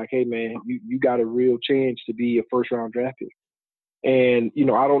inform me, like, hey, man, you got a real chance to be a first-round draft pick. And,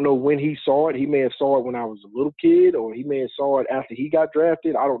 I don't know when he saw it. He may have saw it when I was a little kid, or he may have saw it after he got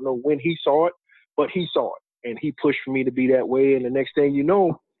drafted. I don't know when he saw it, but he saw it. And he pushed for me to be that way. And the next thing you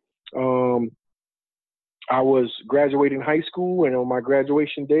know, I was graduating high school, and on my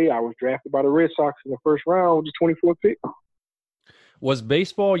graduation day, I was drafted by the Red Sox in the first round, the 24th pick. Was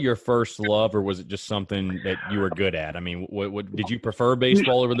baseball your first love, or was it just something that you were good at? I mean, what did you prefer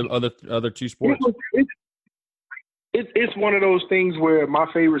baseball over the other two sports? It's one of those things where my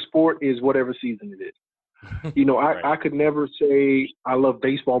favorite sport is whatever season it is. Right. I could never say I love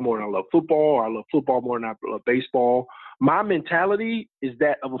baseball more than I love football, or I love football more than I love baseball. My mentality is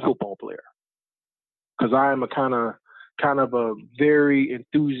that of a football player, because I am a kind of a very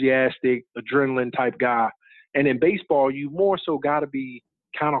enthusiastic, adrenaline type guy. And in baseball, you more so got to be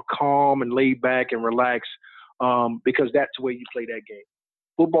kind of calm and laid back and relaxed, because that's the way you play that game.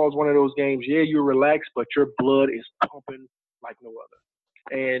 Football is one of those games, yeah, you're relaxed, but your blood is pumping like no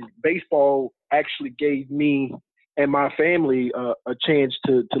other. And baseball actually gave me and my family a chance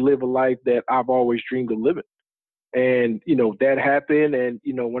to live a life that I've always dreamed of living. And, that happened. And,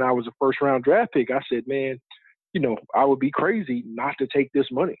 when I was a first-round draft pick, I said, man, I would be crazy not to take this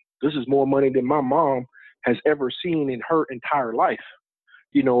money. This is more money than my mom has ever seen in her entire life.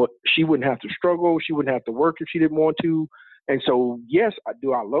 She wouldn't have to struggle. She wouldn't have to work if she didn't want to. And so, yes, I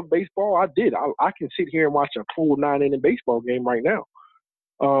do. I love baseball. I did. I can sit here and watch a full 9-inning baseball game right now.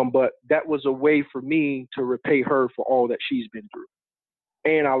 But that was a way for me to repay her for all that she's been through.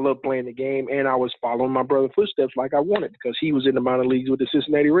 And I love playing the game. And I was following my brother's footsteps like I wanted, because he was in the minor leagues with the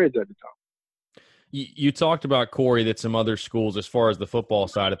Cincinnati Reds at the time. You talked about, Corey, that some other schools, as far as the football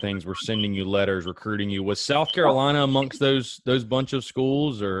side of things, were sending you letters, recruiting you. Was South Carolina amongst those bunch of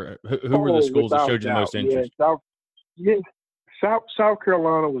schools, or who were the schools that showed you the most interest? South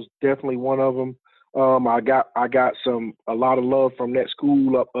Carolina was definitely one of them. I got a lot of love from that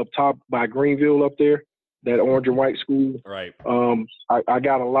school up top by Greenville up there, that orange and white school. Right. I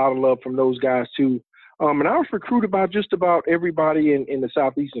got a lot of love from those guys too. And I was recruited by just about everybody in the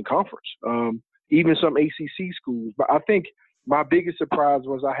Southeastern Conference. Even some ACC schools. But I think my biggest surprise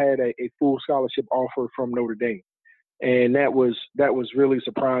was I had a full scholarship offer from Notre Dame. And that was really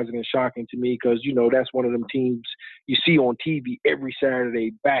surprising and shocking to me, because, that's one of them teams you see on TV every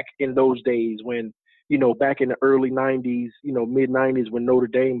Saturday back in those days when, back in the early 90s, mid-90s, when Notre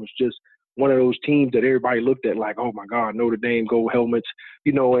Dame was just one of those teams that everybody looked at like, oh, my God, Notre Dame, gold helmets,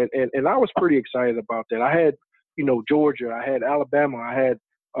 and I was pretty excited about that. I had, Georgia, I had Alabama, I had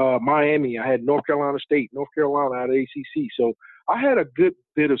Miami, I had North Carolina State, North Carolina out of ACC. So I had a good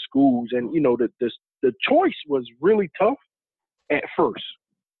bit of schools, and the choice was really tough at first.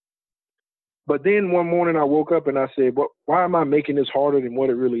 But then one morning I woke up and I said, why am I making this harder than what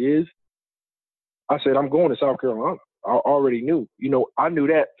it really is? I said, I'm going to South Carolina. I already knew. I knew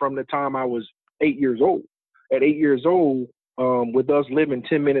that from the time I was 8 years old. At 8 years old, with us living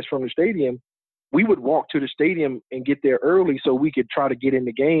 10 minutes from the stadium, we would walk to the stadium and get there early so we could try to get in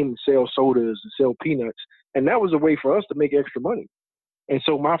the game and sell sodas and sell peanuts. And that was a way for us to make extra money. And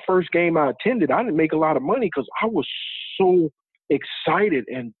so my first game I attended, I didn't make a lot of money because I was so excited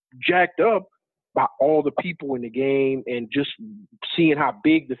and jacked up by all the people in the game and just seeing how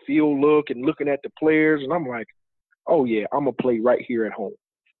big the field looked and looking at the players. And I'm like, oh, yeah, I'm going to play right here at home.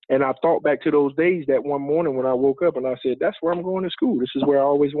 And I thought back to those days that one morning when I woke up and I said, that's where I'm going to school. This is where I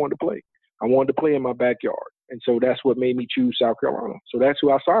always wanted to play. I wanted to play in my backyard. And so that's what made me choose South Carolina. So that's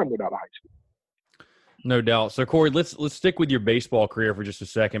who I signed with out of high school. No doubt. So, Corey, let's stick with your baseball career for just a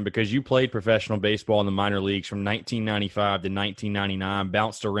second, because you played professional baseball in the minor leagues from 1995 to 1999,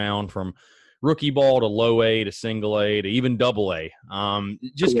 bounced around from rookie ball to low A to single A to even double A.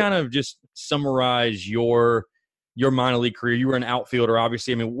 Just kind of just summarize your minor league career. You were an outfielder,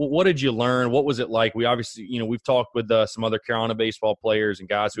 obviously. I mean, what did you learn? What was it like? We obviously, we've talked with some other Carolina baseball players and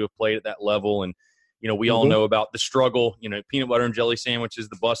guys who have played at that level, and we all know about the struggle, peanut butter and jelly sandwiches,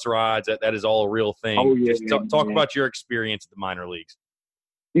 the bus rides, that is all a real thing. Oh, yeah, Just talk about your experience at the minor leagues.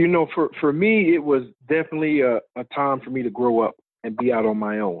 For me, it was definitely a time for me to grow up and be out on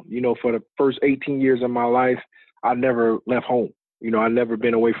my own. For the first 18 years of my life, I never left home. I've never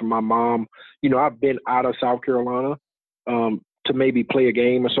been away from my mom. I've been out of South Carolina to maybe play a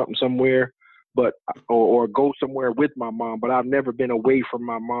game or something somewhere, but or go somewhere with my mom. But I've never been away from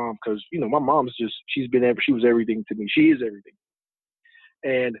my mom because my mom's she was everything to me. She is everything.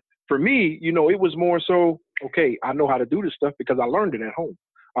 And for me, it was more so, okay, I know how to do this stuff because I learned it at home.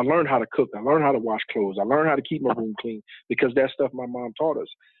 I learned how to cook. I learned how to wash clothes. I learned how to keep my room clean because that's stuff my mom taught us.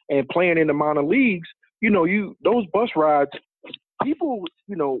 And playing in the minor leagues, those bus rides, people,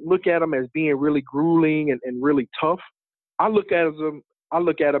 look at them as being really grueling and really tough. I look at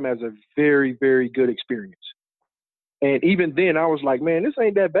them as a very, very good experience. And even then I was like, man, this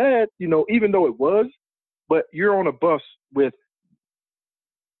ain't that bad, even though it was, but you're on a bus with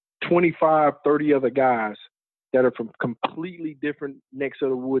 25, 30 other guys that are from completely different necks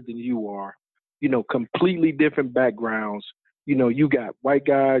of the wood than you are, completely different backgrounds. You got white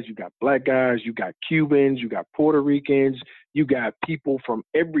guys, you got black guys, you got Cubans, you got Puerto Ricans, you got people from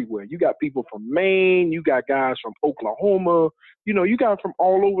everywhere. You got people from Maine, you got guys from Oklahoma, you got from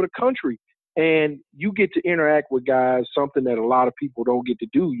all over the country. And you get to interact with guys, something that a lot of people don't get to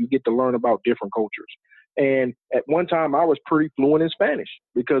do. You get to learn about different cultures. And at one time I was pretty fluent in Spanish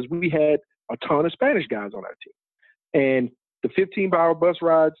because we had a ton of Spanish guys on our team. And the 15-hour bus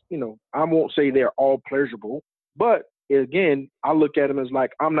rides, I won't say they're all pleasurable, but again, I look at them as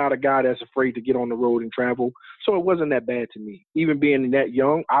like, I'm not a guy that's afraid to get on the road and travel. So it wasn't that bad to me. Even being that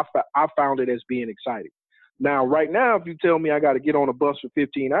young, I found it as being exciting. Now, right now, if you tell me I got to get on a bus for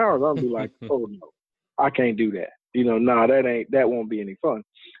 15 hours, I'll be like, oh no, I can't do that. That won't be any fun.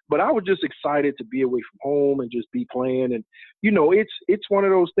 But I was just excited to be away from home and just be playing. And, it's one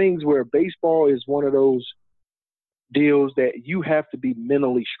of those things where baseball is one of those deals that you have to be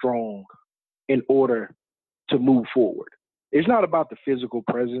mentally strong in order to move forward. It's not about the physical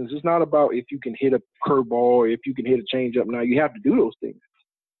presence. It's not about if you can hit a curveball or if you can hit a changeup. Now, you have to do those things.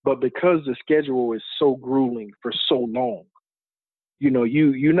 But because the schedule is so grueling for so long,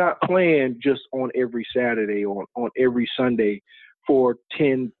 you're not playing just on every Saturday or on every Sunday for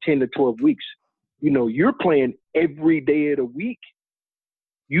 10 to 12 weeks. You're playing every day of the week.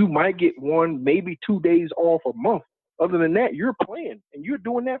 You might get 1, maybe 2 days off a month. Other than that, you're playing, and you're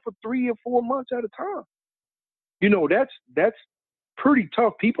doing that for 3 or 4 months at a time. That's pretty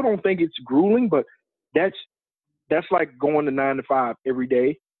tough. People don't think it's grueling, but that's like going to 9 to 5 every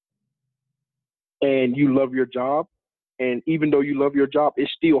day, and you love your job. And even though you love your job,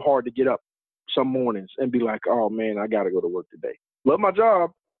 it's still hard to get up some mornings and be like, oh man, I got to go to work today. Love my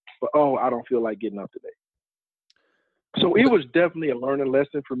job, but I don't feel like getting up today. So it was definitely a learning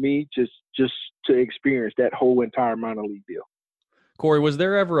lesson for me just to experience that whole entire minor league deal. Corey, was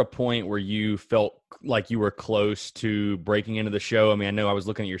there ever a point where you felt like you were close to breaking into the show? I mean, I know I was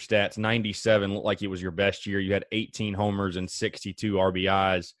looking at your stats. 97 looked like it was your best year. You had 18 homers and 62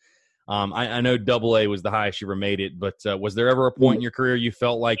 RBIs. I know Double-A was the highest you ever made it, but was there ever a point in your career you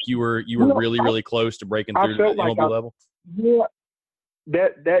felt like you were really, really close to breaking through to the MLB level? Yeah,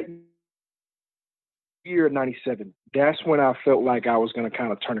 that year of 97, that's when I felt like I was going to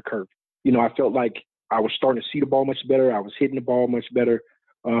kind of turn a curve. I felt like I was starting to see the ball much better. I was hitting the ball much better.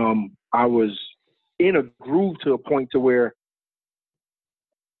 I was in a groove to a point to where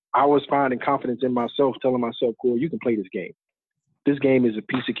I was finding confidence in myself, telling myself, cool, you can play this game. This game is a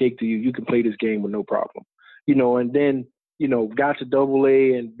piece of cake to you. You can play this game with no problem. And then, got to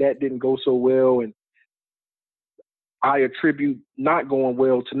Double-A and that didn't go so well. And I attribute not going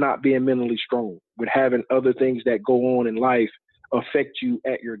well to not being mentally strong, with having other things that go on in life affect you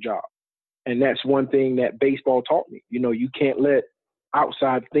at your job. And that's one thing that baseball taught me. You can't let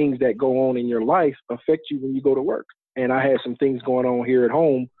outside things that go on in your life affect you when you go to work. And I had some things going on here at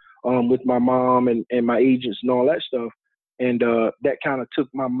home with my mom and my agents and all that stuff. And that kind of took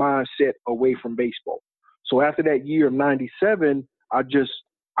my mindset away from baseball. So after that year of 97, I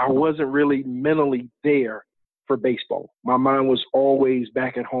wasn't really mentally there for baseball. My mind was always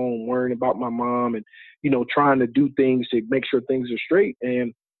back at home worrying about my mom and, trying to do things to make sure things are straight.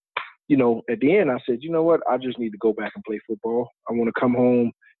 And, at the end, I said, you know what? I just need to go back and play football. I want to come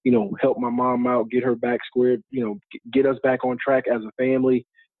home, help my mom out, get her back squared, get us back on track as a family.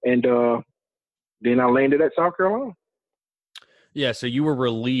 And then I landed at South Carolina. Yeah, so you were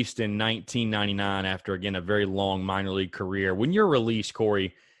released in 1999 after, again, a very long minor league career. When you're released,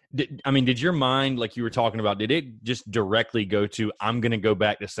 Corey, did your mind, like you were talking about, did it just directly go to, I'm going to go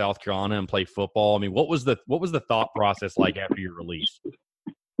back to South Carolina and play football? I mean, what was the thought process like after your release?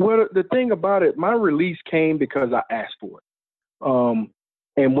 Well, the thing about it, my release came because I asked for it.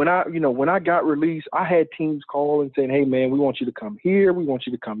 And when I got released, I had teams call and saying, hey, man, we want you to come here. We want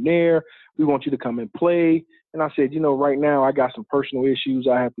you to come there. We want you to come and play. And I said, right now I got some personal issues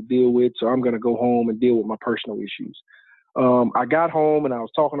I have to deal with, so I'm going to go home and deal with my personal issues. I got home and I was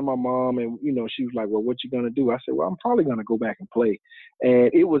talking to my mom, and, she was like, well, what you going to do? I said, well, I'm probably going to go back and play.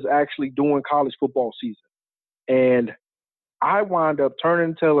 And it was actually during college football season. And I wound up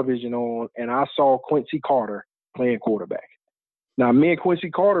turning the television on, and I saw Quincy Carter playing quarterback. Now, me and Quincy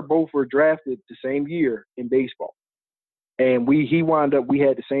Carter both were drafted the same year in baseball. And we had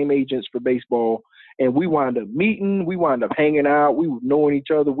the same agents for baseball, and we wound up meeting. We wound up hanging out. We were knowing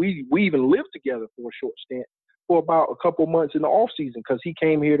each other. We even lived together for a short stint for about a couple months in the off season because he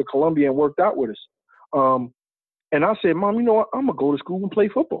came here to Columbia and worked out with us. And I said, Mom, you know what? I'm going to go to school and play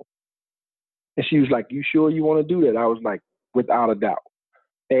football. And she was like, you sure you want to do that? I was like, without a doubt.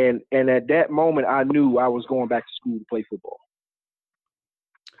 And at that moment, I knew I was going back to school to play football.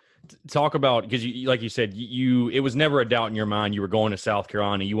 Talk about, because you, like you said, it was never a doubt in your mind. You were going to South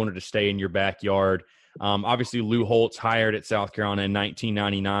Carolina. You wanted to stay in your backyard. Obviously, Lou Holtz hired at South Carolina in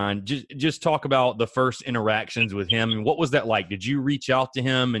 1999. Just talk about the first interactions with him, and what was that like? Did you reach out to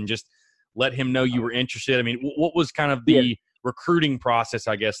him and just let him know you were interested? I mean, what was kind of the recruiting process,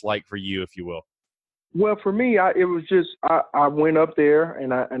 I guess, like for you, if you will? Well, for me, it was just I went up there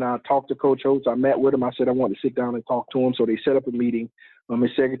and I talked to Coach Holtz. I met with him. I said I wanted to sit down and talk to him. So they set up a meeting.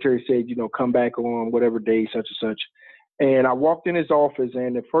 His secretary said, come back on whatever day, such and such. And I walked in his office,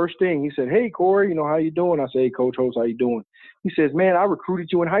 and the first thing he said, hey, Corey, how you doing? I said, hey, Coach Holtz, how you doing? He says, man, I recruited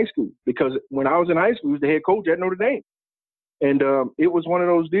you in high school because when I was in high school, he was the head coach at Notre Dame. And it was one of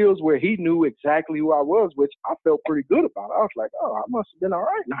those deals where he knew exactly who I was, which I felt pretty good about. I was like, oh, I must have been all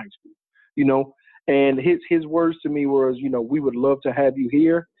right in high school, And his words to me was, we would love to have you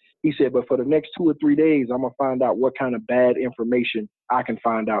here. He said, but for the next 2 or 3 days, I'm going to find out what kind of bad information I can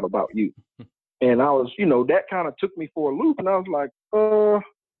find out about you. And I was, that kind of took me for a loop. And I was like,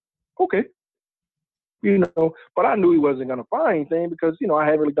 okay. But I knew he wasn't going to find anything because, I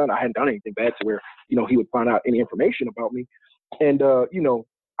hadn't done anything bad to where, he would find out any information about me. And,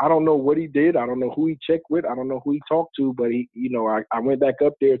 I don't know what he did. I don't know who he checked with. I don't know who he talked to, but he, I went back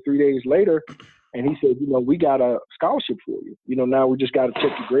up there 3 days later and he said, we got a scholarship for you. Now we just got to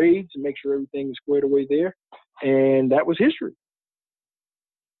check the grades and make sure everything is squared away there. And that was history.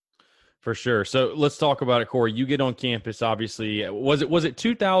 For sure. So let's talk about it, Corey. You get on campus, obviously. Was it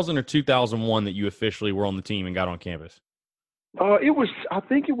 2000 or 2001 that you officially were on the team and got on campus? I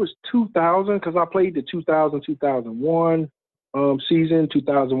think it was 2000 because I played the 2000-2001 season,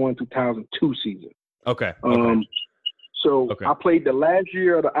 2001-2002 season. Okay. I played the last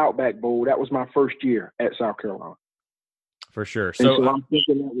year of the Outback Bowl. That was my first year at South Carolina. For sure. So I'm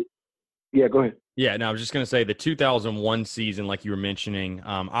thinking go ahead. Yeah, no, I was just going to say the 2001 season, like you were mentioning,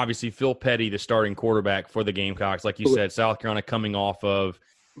 obviously Phil Petty, the starting quarterback for the Gamecocks, like you said, South Carolina coming off of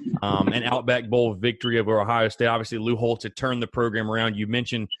an Outback Bowl victory over Ohio State. Obviously, Lou Holtz had turned the program around. You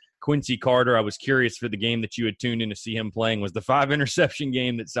mentioned Quincy Carter. I was curious for the game that you had tuned in to see him playing was the 5-interception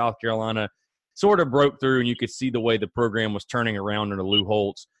game that South Carolina sort of broke through, and you could see the way the program was turning around under Lou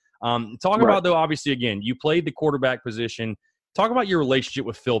Holtz. About, though, obviously, again, you played the quarterback position. Talk about your relationship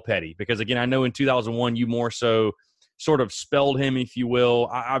with Phil Petty, because, again, I know in 2001 you more so sort of spelled him, if you will.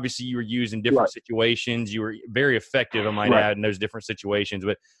 Obviously, you were used in different situations. You were very effective, I might add, in those different situations.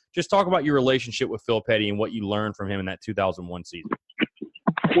 But just talk about your relationship with Phil Petty and what you learned from him in that 2001 season.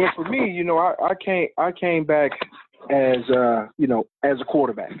 Well, for me, I came back as a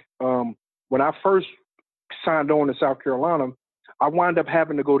quarterback. When I first signed on to South Carolina, I wound up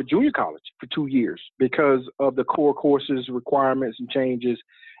having to go to junior college for 2 years because of the core courses, requirements, and changes.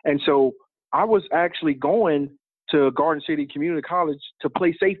 And so I was actually going to Garden City Community College to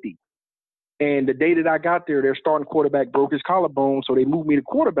play safety. And the day that I got there, their starting quarterback broke his collarbone, so they moved me to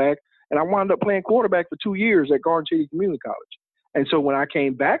quarterback, and I wound up playing quarterback for 2 years at Garden City Community College. And so when I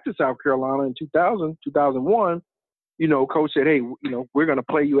came back to South Carolina in 2001, Coach said, hey, we're going to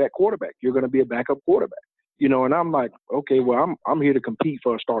play you at quarterback. You're going to be a backup quarterback. and I'm like, okay, well, I'm here to compete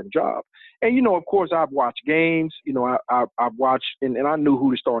for a starting job. And, of course, I've watched games. I've watched, and I knew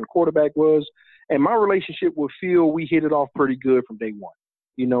who the starting quarterback was. And my relationship with Phil, we hit it off pretty good from day one.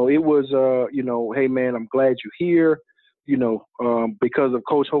 It was, hey, man, I'm glad you're here. Because of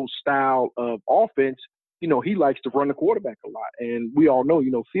Coach Holt's style of offense, he likes to run the quarterback a lot. And we all know,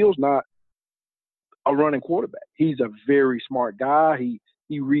 Phil's not a running quarterback. He's a very smart guy.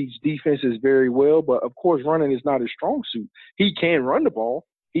 He reads defenses very well, but of course running is not his strong suit. He can run the ball.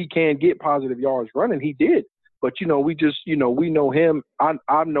 He can get positive yards running. He did. But, we just, we know him.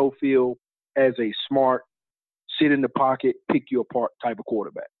 I know Phil as a smart, sit in the pocket, pick you apart type of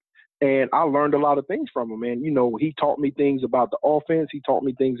quarterback. And I learned a lot of things from him. And, he taught me things about the offense. He taught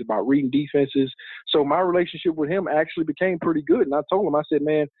me things about reading defenses. So my relationship with him actually became pretty good. And I told him, I said,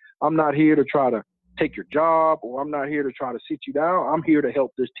 man, I'm not here to try to take your job, or I'm not here to try to sit you down. I'm here to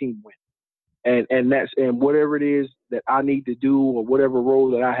help this team win. And whatever it is that I need to do, or whatever role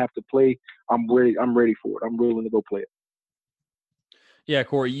that I have to play, I'm ready for it. I'm willing to go play it. Yeah,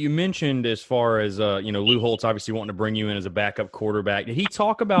 Corey, you mentioned as far as, Lou Holtz obviously wanting to bring you in as a backup quarterback. Did he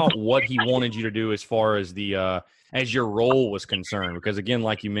talk about what he wanted you to do as far as as your role was concerned? Because, again,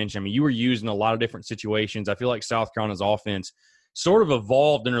 like you mentioned, you were used in a lot of different situations. I feel like South Carolina's offense sort of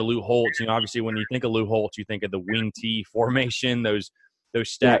evolved under Lou Holtz. Obviously when you think of Lou Holtz, you think of the wing T formation, those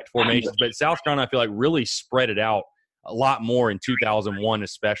stacked formations. But South Carolina, I feel like, really spread it out a lot more in 2001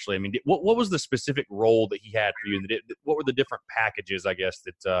 especially. What was the specific role that he had for you? And what were the different packages, I guess,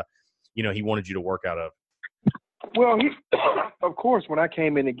 that he wanted you to work out of? Well, of course, when I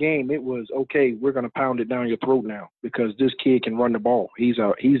came in the game, it was, okay, we're going to pound it down your throat now because this kid can run the ball. He's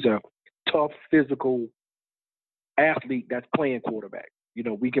a tough, physical athlete that's playing quarterback.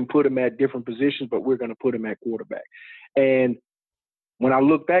 We can put him at different positions, but we're going to put him at quarterback. And when I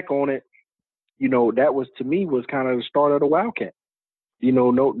look back on it, that was, to me, was kind of the start of the Wildcat.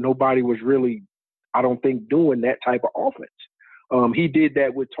 Nobody was really, I don't think, doing that type of offense. He did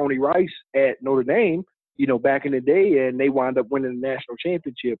that with Tony Rice at Notre Dame, back in the day, and they wound up winning the national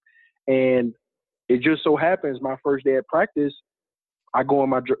championship. And it just so happens my first day at practice, I go in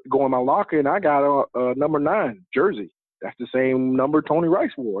my locker and I got a number 9 jersey. That's the same number Tony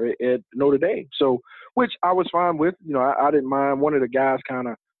Rice wore at Notre Dame. So, which I was fine with. I didn't mind. One of the guys kind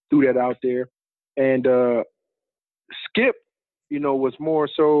of threw that out there. And Skip, was more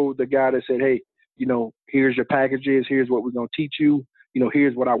so the guy that said, hey, here's your packages. Here's what we're going to teach you.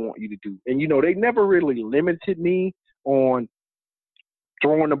 Here's what I want you to do. And, they never really limited me on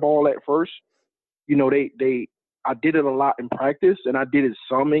throwing the ball at first. I did it a lot in practice, and I did it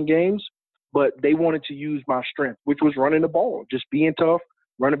some in games, but they wanted to use my strength, which was running the ball, just being tough,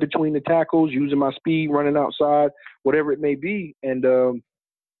 running between the tackles, using my speed, running outside, whatever it may be. And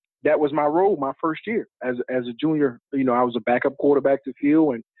that was my role my first year as a junior. I was a backup quarterback to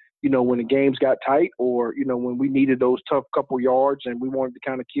Phil, and when the games got tight, or when we needed those tough couple yards and we wanted to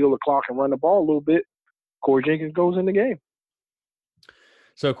kind of kill the clock and run the ball a little bit, Corey Jenkins goes in the game.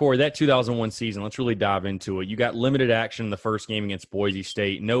 So, Corey, that 2001 season, let's really dive into it. You got limited action in the first game against Boise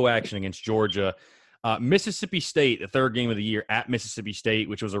State, no action against Georgia. Mississippi State, the third game of the year at Mississippi State,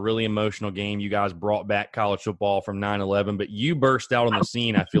 which was a really emotional game. You guys brought back college football from 9/11, but you burst out on the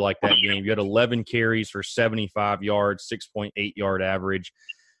scene, I feel like, that game. You had 11 carries for 75 yards, 6.8 yard average.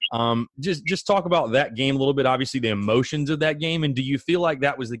 Just talk about that game a little bit, obviously the emotions of that game, and do you feel like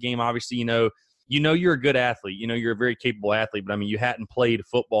that was the game? Obviously, you're a good athlete. you're a very capable athlete, but you hadn't played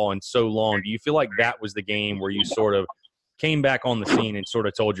football in so long. Do you feel like that was the game where you sort of came back on the scene and sort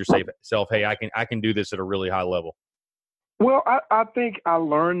of told yourself, hey, I can do this at a really high level? Well, I think I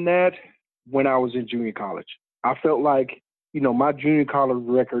learned that when I was in junior college. I felt like, my junior college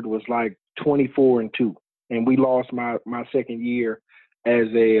record was like 24-2, and we lost my second year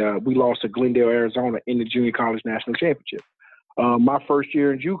we lost to Glendale, Arizona in the junior college national championship. My first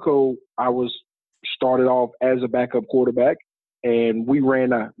year in JUCO, I started off as a backup quarterback, and we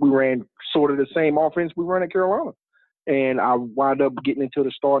ran sort of the same offense we run at Carolina. And I wound up getting into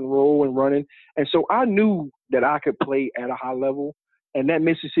the starting role and running. And so I knew that I could play at a high level. And that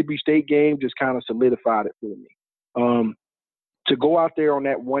Mississippi State game just kind of solidified it for me. To go out there on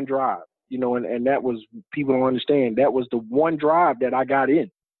that one drive, and that was, people don't understand, that was the one drive that I got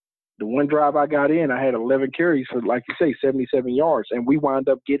in. The one drive I got in, I had 11 carries for, like you say, 77 yards. And we wound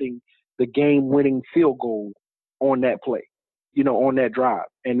up getting the game-winning field goal on that play, on that drive.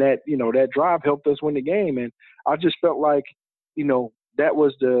 And that, that drive helped us win the game. And I just felt like, that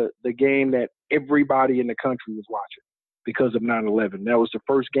was the game that everybody in the country was watching because of 9/11. That was the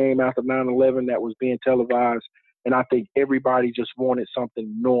first game after 9/11 that was being televised. And I think everybody just wanted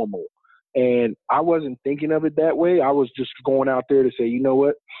something normal, And I wasn't thinking of it that way. I was just going out there to say, you know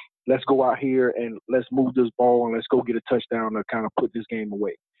what, let's go out here and let's move this ball and let's go get a touchdown to kind of put this game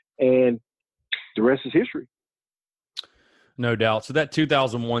away. And the rest is history. No doubt. So that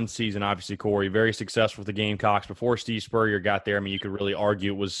 2001 season, obviously, Corey, very successful with the Gamecocks. Before Steve Spurrier got there, I mean, you could really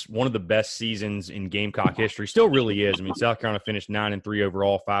argue it was one of the best seasons in Gamecock history. Still really is. I mean, South Carolina finished 9-3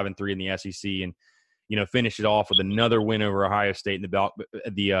 overall, 5-3 in the SEC, and finished it off with another win over Ohio State in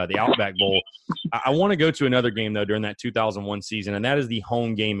the Outback Bowl. I want to go to another game though during that 2001 season, and that is the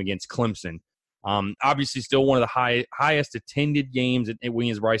home game against Clemson. Obviously, still one of the highest attended games at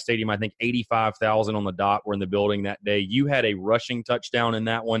Williams-Brice Stadium. I think 85,000 on the dot were in the building that day. You had a rushing touchdown in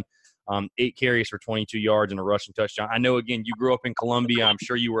that one, 8 carries for 22 yards and a rushing touchdown. I know, again, you grew up in Columbia. I'm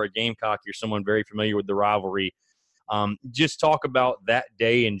sure you were a Gamecock. You're someone very familiar with the rivalry. Just talk about that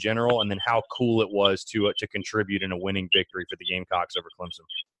day in general, and then how cool it was to contribute in a winning victory for the Gamecocks over Clemson.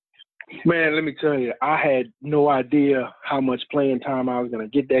 Man, let me tell you, I had no idea how much playing time I was going to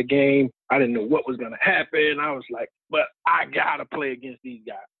get that game. I didn't know what was going to happen. I was like, but I got to play against these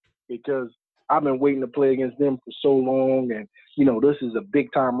guys because I've been waiting to play against them for so long. And, this is a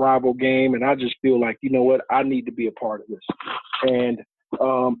big-time rival game, and I just feel like, you know what, I need to be a part of this. And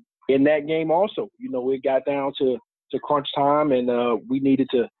in that game also, it got down to crunch time, and we needed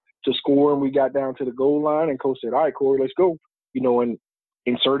to score, and we got down to the goal line, and Coach said, all right, Corey, let's go, and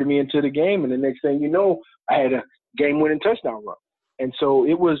inserted me into the game. And the next thing you know, I had a game-winning touchdown run. And so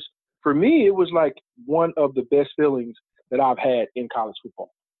for me, it was like one of the best feelings that I've had in college football,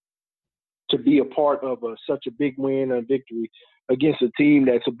 to be a part of such a big win and victory against a team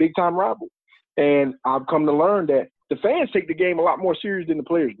that's a big-time rival. And I've come to learn that the fans take the game a lot more serious than the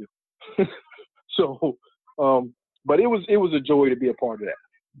players do. So, but it was a joy to be a part of that.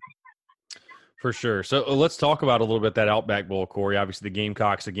 For sure. So let's talk about a little bit that Outback Bowl, Corey. Obviously, the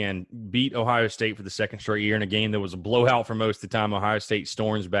Gamecocks, again, beat Ohio State for the second straight year in a game that was a blowout for most of the time. Ohio State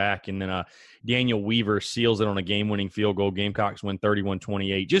storms back, and then Daniel Weaver seals it on a game-winning field goal. Gamecocks win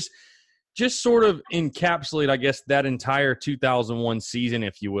 31-28. Just sort of encapsulate, I guess, that entire 2001 season,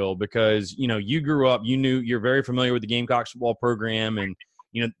 if you will, because, you grew up, you're very familiar with the Gamecocks football program and,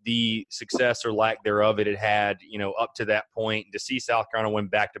 the success or lack thereof it had, up to that point. To see South Carolina win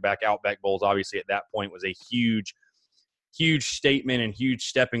back-to-back Outback Bowls, obviously at that point was a huge, huge statement and huge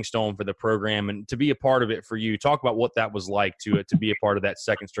stepping stone for the program. And to be a part of it for you, talk about what that was like to be a part of that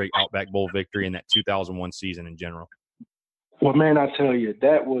second straight Outback Bowl victory in that 2001 season in general. Well, man, I tell you,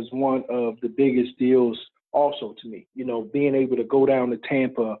 that was one of the biggest deals also to me, being able to go down to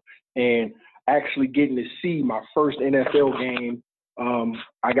Tampa and actually getting to see my first NFL game.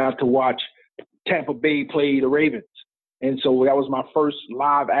 I got to watch Tampa Bay play the Ravens. And so that was my first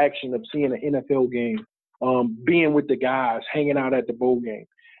live action of seeing an NFL game, being with the guys, hanging out at the bowl game.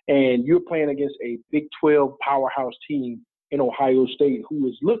 And you're playing against a Big 12 powerhouse team in Ohio State who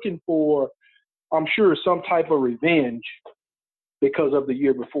is looking for, I'm sure, some type of revenge because of the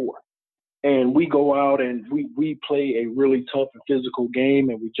year before. And we go out and we play a really tough and physical game,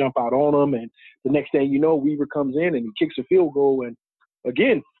 and we jump out on them. And the next thing you know, Weaver comes in and he kicks a field goal, and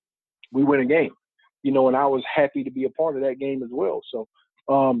again, we win a game. And I was happy to be a part of that game as well. So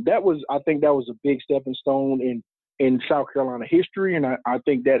I think that was a big stepping stone in South Carolina history, and I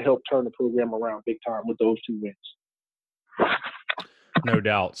think that helped turn the program around big time with those 2 wins. No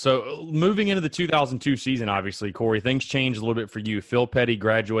doubt. So moving into the 2002 season, obviously, Corey, things changed a little bit for you. Phil Petty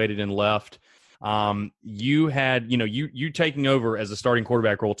graduated and left. You had, you taking over as a starting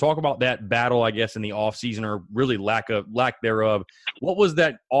quarterback role. Talk about that battle, I guess, in the offseason, or really lack thereof. What was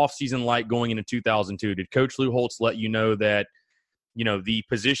that offseason like going into 2002? Did Coach Lou Holtz let you know that, the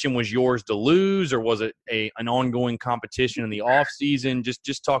position was yours to lose, or was it an ongoing competition in the offseason?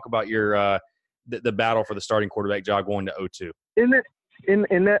 Just talk about your the battle for the starting quarterback job going to 02. In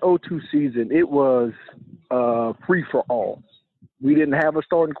that 02 season, it was free for all. We didn't have a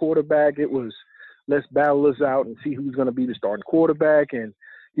starting quarterback. It was, let's battle this out and see who's going to be the starting quarterback. And,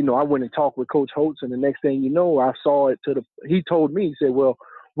 I went and talked with Coach Holtz, and the next thing you know, I saw it he told me, he said, well,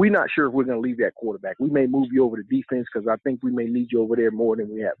 we're not sure if we're going to leave that quarterback. We may move you over to defense because I think we may need you over there more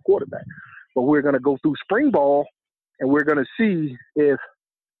than we have quarterback. But we're going to go through spring ball, and we're going to see if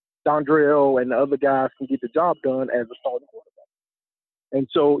Dondrell and the other guys can get the job done as a starting quarterback. And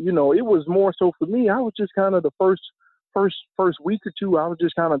so, it was more so for me, I was just kind of the first week or two, I was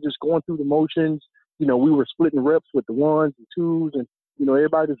just kind of just going through the motions. We were splitting reps with the 1s and 2s, and,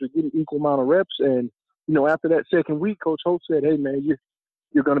 everybody was getting equal amount of reps. And, after that second week, Coach Holtz said, hey, man,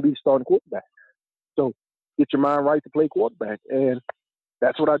 you're going to be the starting quarterback. So get your mind right to play quarterback. And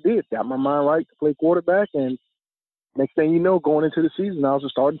that's what I did. Got my mind right to play quarterback. And next thing you know, going into the season, I was a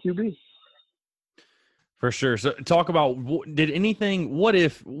starting QB. For sure. So talk about, did anything, what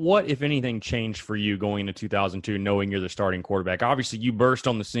if anything changed for you going into 2002, knowing you're the starting quarterback? Obviously, you burst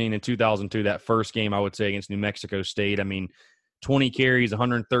on the scene in 2002, that first game, I would say, against New Mexico State. I mean, 20 carries,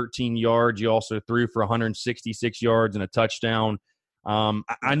 113 yards. You also threw for 166 yards and a touchdown.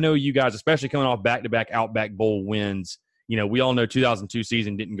 I know you guys, especially coming off back-to-back Outback Bowl wins, you know, we all know 2002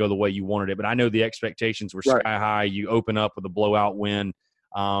 season didn't go the way you wanted it, but I know the expectations were sky high. You open up with a blowout win.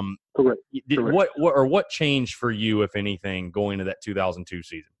 Correct. What changed for you, if anything, going into that 2002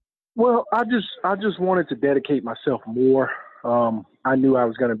 season? Well, I just wanted to dedicate myself more. I knew I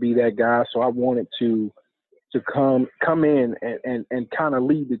was going to be that guy, so I wanted to come in and kind of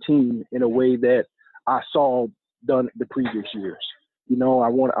lead the team in a way that I saw done the previous years. You know, I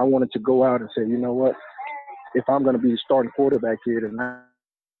wanted to go out and say, you know what, if I'm going to be the starting quarterback here, then I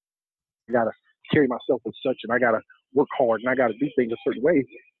got to carry myself as such, and I got to work hard, and I got to do things a certain way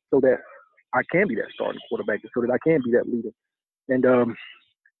so that I can be that starting quarterback, so that I can be that leader. And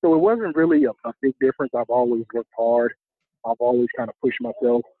so it wasn't really a big difference. I've always worked hard. I've always kind of pushed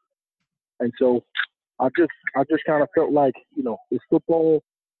myself. And so I just kind of felt like, you know, it's football.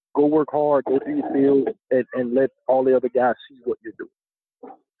 Go work hard, go to your field, and let all the other guys see what you're doing.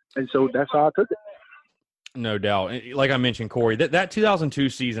 And so that's how I took it. No doubt. Like I mentioned, Corey, that 2002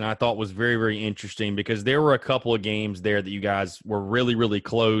 season I thought was very, very interesting because there were a couple of games there that you guys were really, really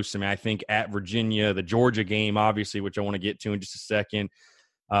close. I mean, I think at Virginia, the Georgia game, obviously, which I want to get to in just a second,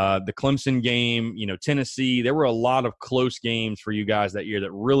 the Clemson game, you know, Tennessee. There were a lot of close games for you guys that year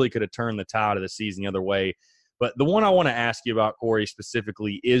that really could have turned the tide of the season the other way. But the one I want to ask you about, Corey,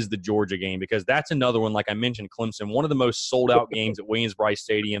 specifically is the Georgia game, because that's another one, like I mentioned, Clemson, one of the most sold-out games at Williams-Brice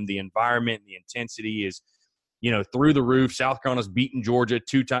Stadium. The environment and the intensity is, you know, through the roof. South Carolina's beaten Georgia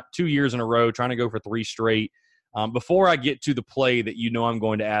 2 years in a row, trying to go for 3 straight. Before I get to the play that you know I'm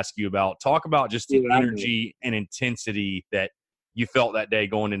going to ask you about, talk about just the energy and intensity that you felt that day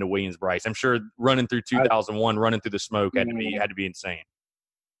going into Williams-Brice. I'm sure running through 2001, running through the smoke had to be insane.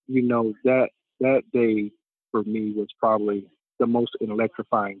 You know, that day for me was probably the most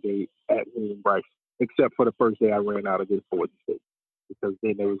electrifying day at Williams-Brice, except for the first day I ran out against Boise State, because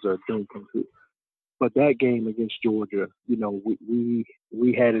then there was a dream come true. But that game against Georgia, you know, we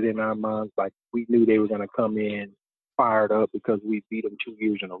had it in our minds, like we knew they were going to come in fired up because we beat them 2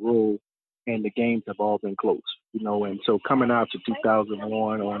 years in a row, and the games have all been close, you know. And so coming out to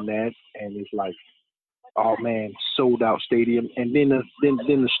 2001 on that, and it's like, oh man, sold out stadium, and then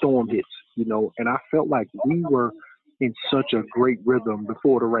the storm hits, you know, and I felt like we were in such a great rhythm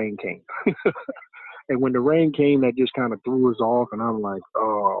before the rain came. And when the rain came, that just kind of threw us off. And I'm like,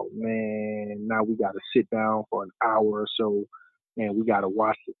 oh, man, now we got to sit down for an hour or so, and we got to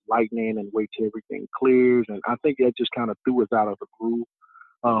watch the lightning and wait till everything clears. And I think that just kind of threw us out of the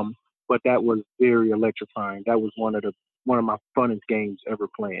groove. But that was very electrifying. That was one of my funnest games ever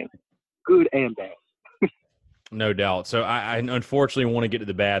playing, good and bad. No doubt. So I unfortunately want to get to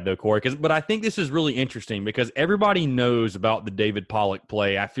the bad, though, Corey, but I think this is really interesting because everybody knows about the David Pollock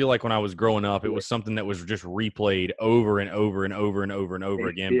play. I feel like when I was growing up, it was something that was just replayed over and over and over and over and over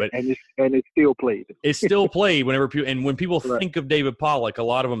again. But it's still played. It's still played whenever people – and when people think of David Pollock, a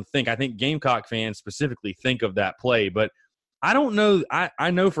lot of them I think Gamecock fans specifically think of that play. But I don't know.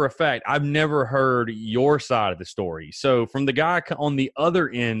 I know for a fact I've never heard your side of the story. So from the guy on the other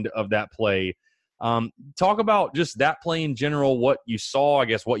end of that play – talk about just that play in general, what you saw, I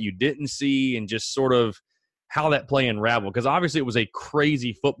guess, what you didn't see, and just sort of how that play unraveled. Because obviously it was a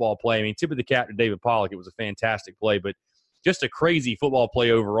crazy football play. I mean, tip of the cap to David Pollock. It was a fantastic play, but just a crazy football play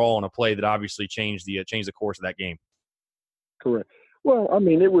overall, and a play that obviously changed the course of that game. Correct. Well, I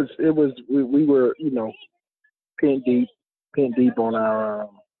mean, it was we were, you know, pinned deep on our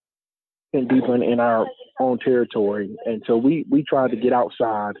pinned deep in our own territory, and so we tried to get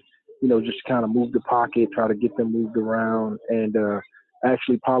outside. You know, just kind of move the pocket, try to get them moved around. And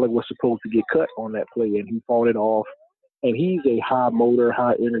actually, Pollock was supposed to get cut on that play, and he fought it off. And he's a high motor,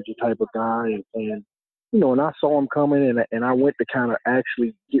 high energy type of guy. And you know, and I saw him coming, and I went to kind of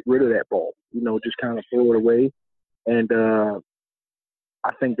actually get rid of that ball, you know, just kind of throw it away. And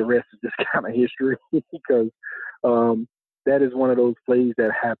I think the rest is just kind of history because that is one of those plays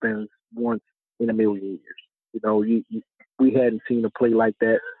that happens once in a million years. You know, we hadn't seen a play like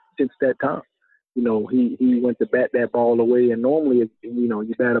that since that time. You know, he went to bat that ball away, and normally, you know,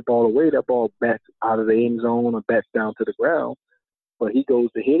 you bat a ball away, that ball bats out of the end zone or bats down to the ground. But he goes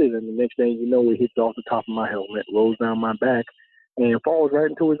to hit it, and the next thing you know, it hits off the top of my helmet, rolls down my back, and falls right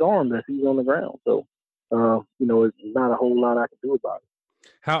into his arm as he's on the ground. So, you know, it's not a whole lot I can do about it.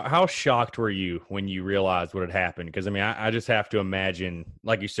 How shocked were you when you realized what had happened? Because, I mean, I just have to imagine,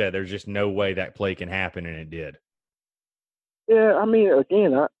 like you said, there's just no way that play can happen, and it did. Yeah, I mean,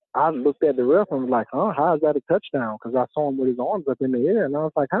 again, I looked at the ref and was like, huh, how is that a touchdown? Because I saw him with his arms up in the air, and I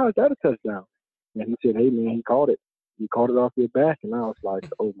was like, how is that a touchdown? And he said, hey, man, he caught it. He caught it off your back. And I was like,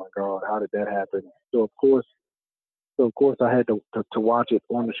 oh, my God, how did that happen? So, of course, I had to watch it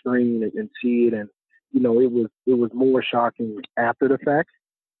on the screen and see it. And, it was more shocking after the fact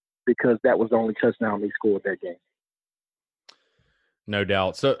because that was the only touchdown they scored that game. No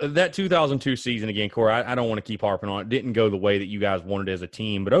doubt. So that 2002 season, again, Corey, I don't want to keep harping on it. Didn't go the way that you guys wanted as a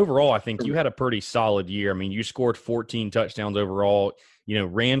team. But overall, I think you had a pretty solid year. I mean, you scored 14 touchdowns overall,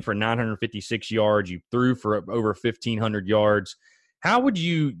 ran for 956 yards. You threw for over 1,500 yards. How would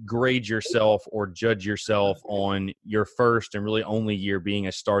you grade yourself or judge yourself on your first and really only year being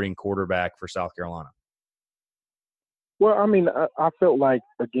a starting quarterback for South Carolina? Well, I mean, I felt like,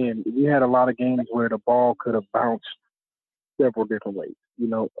 again, we had a lot of games where the ball could have bounced several different ways,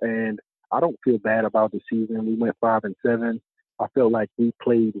 and I don't feel bad about the season. We went 5-7. I felt like we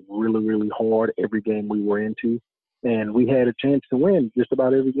played really, really hard every game we were into, and we had a chance to win just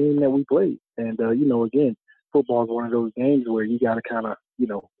about every game that we played. And, again, football is one of those games where you got to kind of,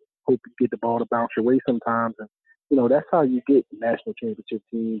 hope you get the ball to bounce your way sometimes. And, that's how you get national championship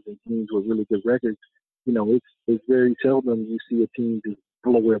teams and teams with really good records. It's very seldom you see a team just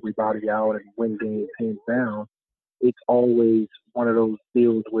blow everybody out and win games hands down. It's always one of those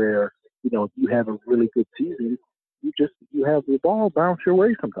deals where, if you have a really good season, you have the ball bounce your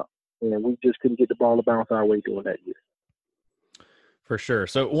way sometimes. And we just couldn't get the ball to bounce our way during that year. For sure.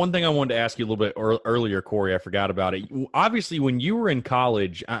 So one thing I wanted to ask you a little bit earlier, Corey, I forgot about it. Obviously, when you were in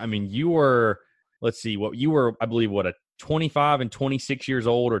college, I mean, you were, I believe, a 25 and 26 years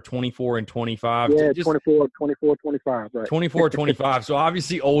old, or 24 and 25? Yeah, 24, 25, right. 24, 25. So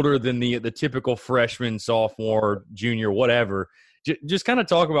obviously older than the typical freshman, sophomore, junior, whatever. Just kind of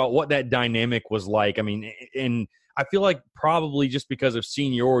talk about what that dynamic was like. I mean, and I feel like probably just because of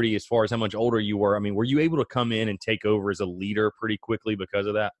seniority as far as how much older you were, I mean, were you able to come in and take over as a leader pretty quickly because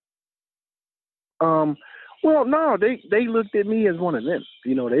of that? Well, no, they looked at me as one of them.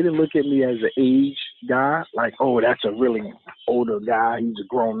 They didn't look at me as an age guy, like, oh, that's a really older guy. He's a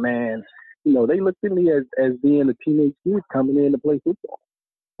grown man. They looked at me as being a teenage kid coming in to play football.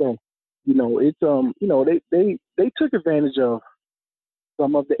 So, it's they took advantage of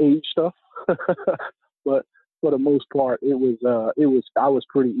some of the age stuff, but for the most part, I was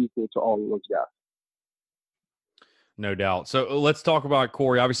pretty equal to all of those guys. No doubt. So let's talk about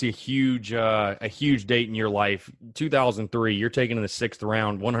Corey. Obviously, a huge date in your life. 2003. You're taken in the 6th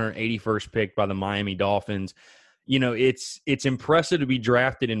round, 181st pick by the Miami Dolphins. It's impressive to be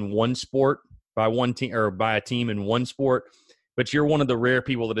drafted in one sport by one team or by a team in one sport, but you're one of the rare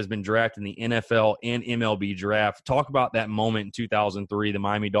people that has been drafted in the NFL and MLB draft. Talk about that moment in 2003. The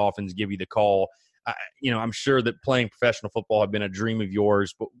Miami Dolphins give you the call. I'm sure that playing professional football had been a dream of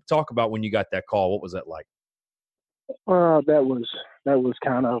yours, but talk about when you got that call. What was that like? That was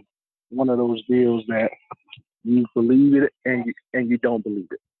kind of one of those deals that you believe it and you don't believe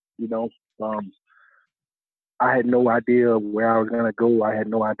it. I had no idea where I was gonna go. I had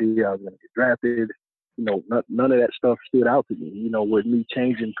no idea I was gonna get drafted. None of that stuff stood out to me. With me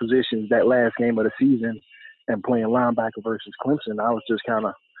changing positions that last game of the season and playing linebacker versus Clemson, I was just kind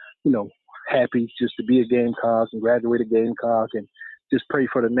of, happy just to be a Gamecock and graduate a Gamecock and just pray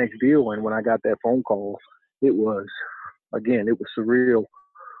for the next deal. And when I got that phone call, it was surreal.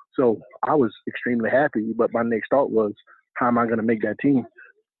 So I was extremely happy, but my next thought was, how am I going to make that team?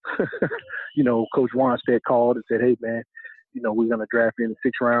 Coach Wanstead called and said, hey, man, we're going to draft you in the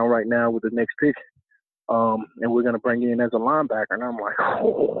 6th round right now with the next pick. And we're going to bring you in as a linebacker. And I'm like,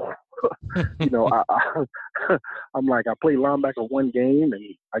 oh, I'm like, I played linebacker one game and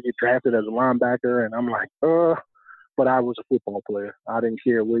I get drafted as a linebacker. And I'm like, but I was a football player. I didn't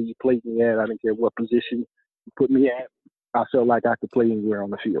care where you played me at. I didn't care what position you put me at. I felt like I could play anywhere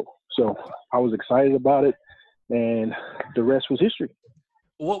on the field. So I was excited about it, and the rest was history.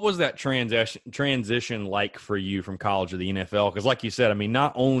 What was that transition like for you from college to the NFL? Because like you said, I mean,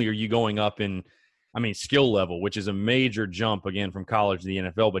 not only are you going up in, skill level, which is a major jump, again, from college to the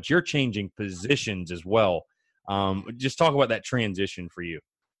NFL, but you're changing positions as well. Just talk about that transition for you.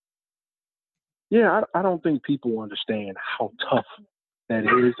 Yeah, I don't think people understand how tough that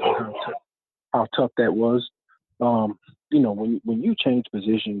is or how tough that was. When you change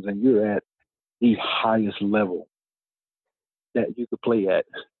positions and you're at the highest level that you could play at,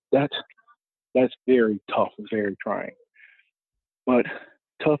 that's very tough and very trying. But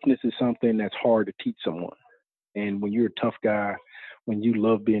toughness is something that's hard to teach someone. And when you're a tough guy, when you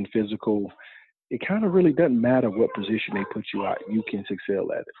love being physical, it kind of really doesn't matter what position they put you at. You can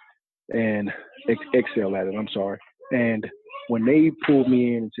excel at it and excel at it. I'm sorry. And when they pulled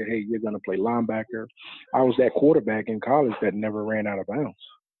me in and said, "Hey, you're going to play linebacker," I was that quarterback in college that never ran out of bounds.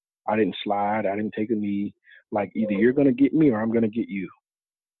 I didn't slide. I didn't take a knee. Like, either you're going to get me or I'm going to get you.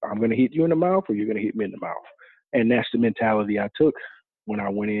 I'm going to hit you in the mouth or you're going to hit me in the mouth. And that's the mentality I took when I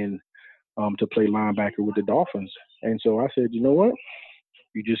went in to play linebacker with the Dolphins. And so I said, you know what?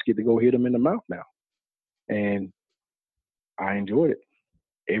 You just get to go hit them in the mouth now. And I enjoyed it,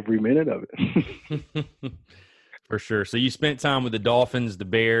 every minute of it. For sure. So you spent time with the Dolphins, the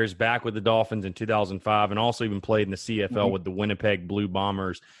Bears, back with the Dolphins in 2005, and also even played in the CFL with the Winnipeg Blue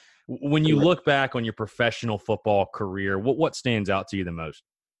Bombers. When you look back on your professional football career, what stands out to you the most?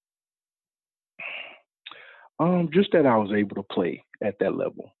 Just that I was able to play at that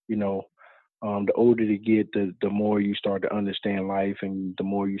level. You know, the older you get, the more you start to understand life, and the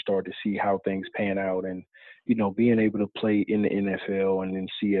more you start to see how things pan out. And, you know, being able to play in the NFL and in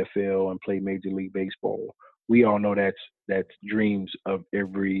CFL and play Major League Baseball, we all know that's dreams of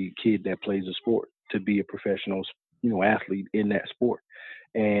every kid that plays a sport, to be a professional, athlete in that sport.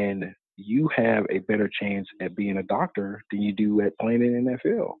 And you have a better chance at being a doctor than you do at playing in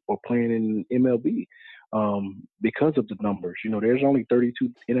NFL or playing in MLB. Because of the numbers. There's only 32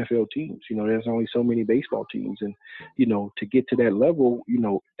 NFL teams. There's only so many baseball teams. And, to get to that level,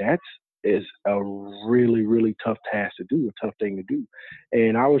 that's is a really, really tough task to do, a tough thing to do.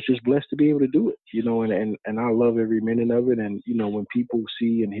 And I was just blessed to be able to do it, and I love every minute of it. And, when people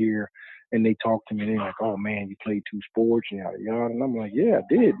see and hear and they talk to me, they're like, "Oh man, you played 2 sports and yada yada." And I'm like, "Yeah,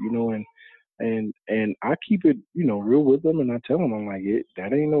 I did," and I keep it, real with them. And I tell them, I'm like,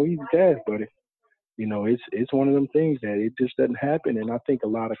 that ain't no easy task, buddy. It's one of them things that it just doesn't happen. And I think a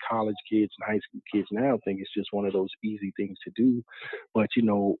lot of college kids and high school kids now think it's just one of those easy things to do. But,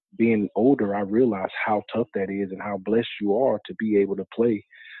 being older, I realize how tough that is and how blessed you are to be able to play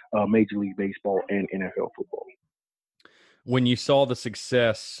Major League Baseball and NFL football. When you saw the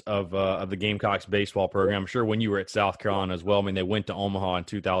success of the Gamecocks baseball program, I'm sure when you were at South Carolina as well, I mean, they went to Omaha in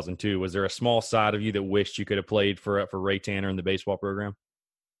 2002. Was there a small side of you that wished you could have played for Ray Tanner in the baseball program?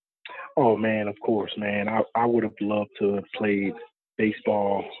 Oh, man, of course, man. I would have loved to have played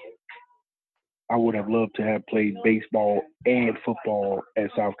baseball. I would have loved to have played baseball and football at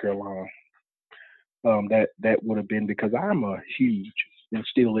South Carolina. That would have been, because I'm a huge, and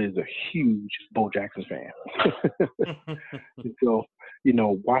still is a huge, Bo Jackson fan. And so,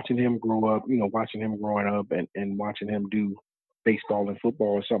 watching him grow up, watching him growing up and watching him do baseball and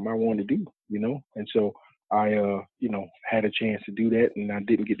football is something I wanted to do, And so I, had a chance to do that, and I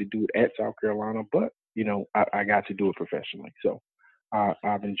didn't get to do it at South Carolina, but, I got to do it professionally. So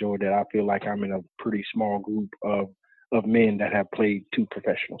I've enjoyed that. I feel like I'm in a pretty small group of men that have played 2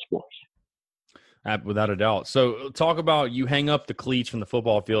 professional sports. Without a doubt. So talk about, you hang up the cleats from the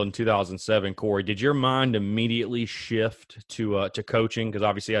football field in 2007, Corey. Did your mind immediately shift to coaching? Because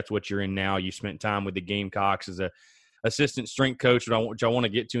obviously that's what you're in now. You spent time with the Gamecocks as a assistant strength coach, which I want to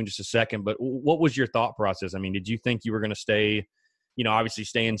get to in just a second. But what was your thought process? I mean, did you think you were going to stay, obviously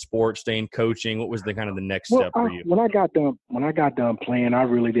stay in sports, stay in coaching? What was the kind of the next step for you? When I got done playing, I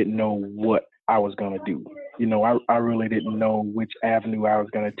really didn't know what I was going to do. I really didn't know which avenue I was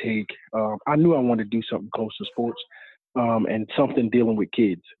going to take. I knew I wanted to do something close to sports and something dealing with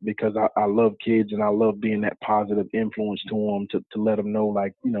kids, because I love kids and I love being that positive influence to them, to let them know,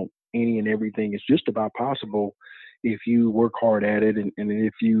 like, any and everything is just about possible if you work hard at it and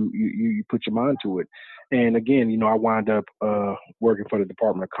if you put your mind to it. And again, I wound up working for the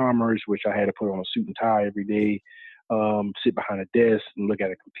Department of Commerce, which I had to put on a suit and tie every day, sit behind a desk and look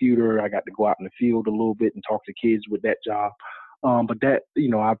at a computer. I got to go out in the field a little bit and talk to kids with that job. But that,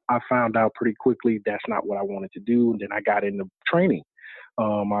 I found out pretty quickly that's not what I wanted to do. And then I got into training.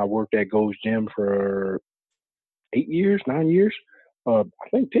 I worked at Gold's Gym for 9 years. I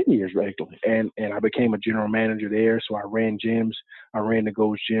think 10 years actually. And I became a general manager there. So I ran gyms. I ran the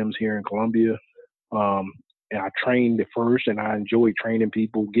Gold's Gyms here in Columbia. And I trained at first, and I enjoyed training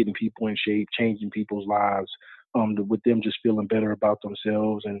people, getting people in shape, changing people's lives, with them just feeling better about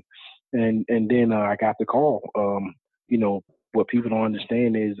themselves. And then I got the call. What people don't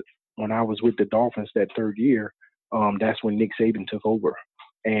understand is when I was with the Dolphins that 3rd year, that's when Nick Saban took over.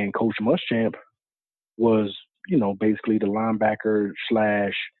 And Coach Muschamp was, basically the linebacker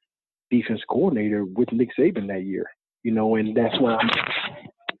 / defense coordinator with Nick Saban that year, and that's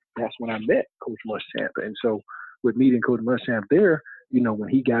when I met Coach Muschamp. And so with meeting Coach Muschamp there, when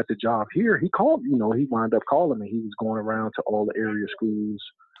he got the job here, he called, he wound up calling me. He was going around to all the area schools.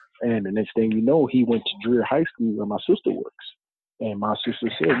 And the next thing you know, he went to Dreher High School where my sister works. And my sister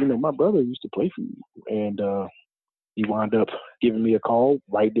said, my brother used to play for you. And he wound up giving me a call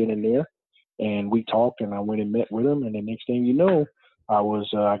right then and there. And we talked, and I went and met with him. And the next thing you know,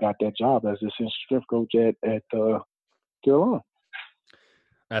 I got that job as assistant strength coach at Carolina.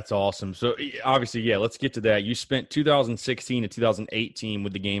 That's awesome. So obviously, yeah, let's get to that. You spent 2016 to 2018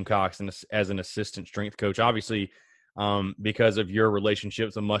 with the Gamecocks as an assistant strength coach. Obviously, because of your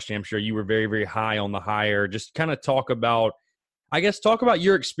relationships with Muschamp, I'm sure you were very, very high on the hire. Just kind of talk about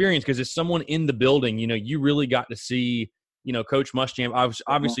your experience, because as someone in the building, you really got to see, Coach Muschamp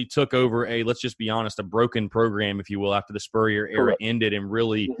obviously took over let's just be honest, a broken program, if you will, after the Spurrier era ended, and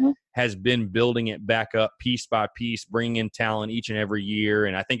really has been building it back up piece by piece, bringing in talent each and every year,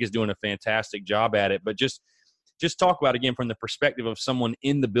 and I think is doing a fantastic job at it. But just talk about, again, from the perspective of someone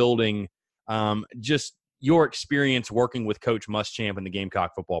in the building, just your experience working with Coach Muschamp and the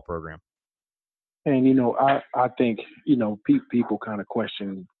Gamecock football program. And, I think, people kind of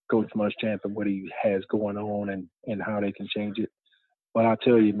question Coach Muschamp and what he has going on and how they can change it. But I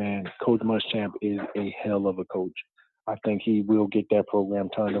tell you, man, Coach Muschamp is a hell of a coach. I think he will get that program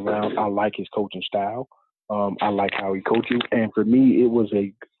turned around. I like his coaching style. I like how he coaches. And for me,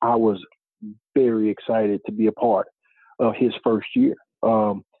 I was very excited to be a part of his first year.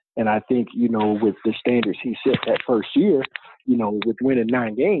 And I think, with the standards he set that first year, with winning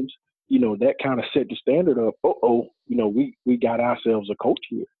 9 games, that kind of set the standard up. We got ourselves a coach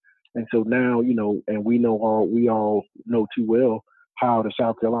here. And so now, and we all know too well how the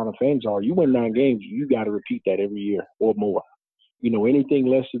South Carolina fans are. You win 9 games, you got to repeat that every year or more. Anything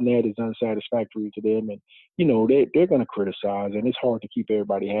less than that is unsatisfactory to them. And, they're going to criticize, and it's hard to keep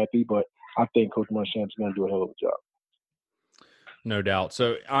everybody happy. But I think Coach Muschamp's going to do a hell of a job. No doubt.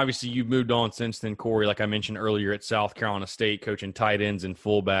 So obviously you've moved on since then, Corey, like I mentioned earlier, at South Carolina State, coaching tight ends and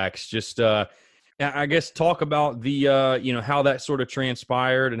fullbacks. Just, I guess, talk about the, how that sort of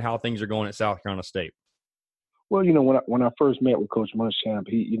transpired and how things are going at South Carolina State. Well, when I first met with Coach Muschamp,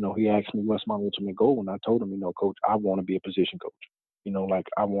 he asked me what's my ultimate goal, and I told him, Coach, I want to be a position coach.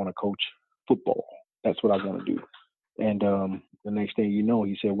 I want to coach football. That's what I want to do. And the next thing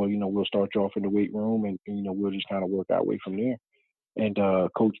he said, well, we'll start you off in the weight room, and we'll just kind of work our way from there. And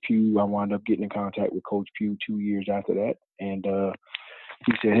Coach Pugh, I wound up getting in contact with Coach Pugh 2 years after that, and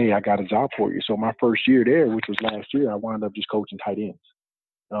he said, hey, I got a job for you. So my first year there, which was last year, I wound up just coaching tight ends.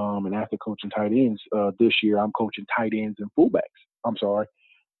 And after coaching tight ends, this year I'm coaching tight ends and fullbacks. I'm sorry,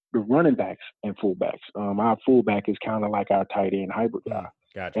 the running backs and fullbacks. Our fullback is kind of like our tight end hybrid guy.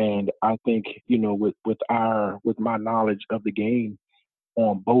 Gotcha. And I think, with my knowledge of the game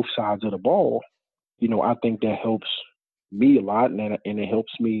on both sides of the ball, I think that helps me a lot, and it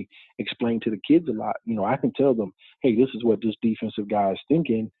helps me explain to the kids a lot. I can tell them, hey, this is what this defensive guy is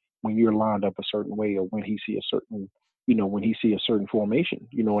thinking when you're lined up a certain way, or when he see a certain formation,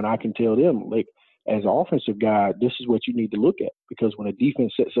 and I can tell them, like, as an offensive guy, this is what you need to look at, because when a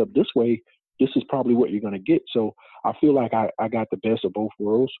defense sets up this way, this is probably what you're going to get. So I feel like I got the best of both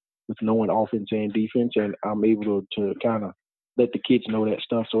worlds with knowing offense and defense, and I'm able to kind of let the kids know that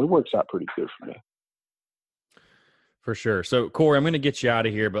stuff. So it works out pretty good for me. For sure. So, Corey, I'm going to get you out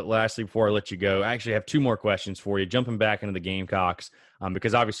of here, but lastly, before I let you go, I actually have 2 more questions for you, jumping back into the Gamecocks,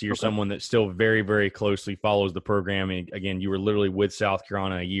 because obviously you're someone that still very, very closely follows the program. And again, you were literally with South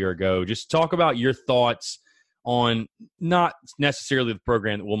Carolina a year ago. Just talk about your thoughts on not necessarily the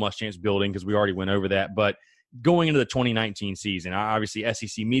program that Will Muschamp's building, because we already went over that, but going into the 2019 season. Obviously,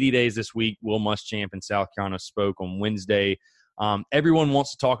 SEC Media Days this week. Will Muschamp in South Carolina spoke on Wednesday. Everyone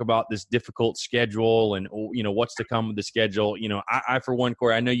wants to talk about this difficult schedule and, what's to come with the schedule. I for one,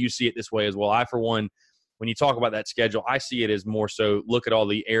 Corey, I know you see it this way as well. I, for one, when you talk about that schedule, I see it as more so look at all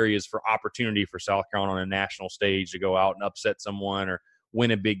the areas for opportunity for South Carolina on a national stage to go out and upset someone or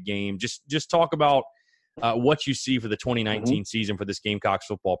win a big game. Just talk about what you see for the 2019 season for this Gamecocks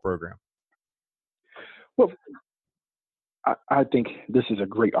football program. Well, I think this is a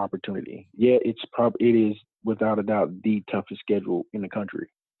great opportunity. Yeah, it is without a doubt the toughest schedule in the country.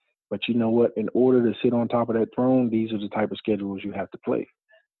 But you know what? In order to sit on top of that throne, these are the type of schedules you have to play.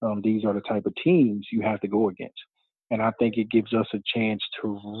 These are the type of teams you have to go against. And I think it gives us a chance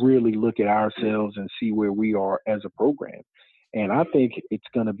to really look at ourselves and see where we are as a program. And I think it's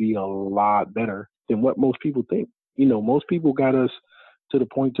going to be a lot better than what most people think. Most people got us to the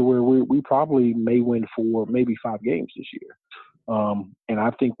point to where we probably may win 4, maybe 5 games this year. And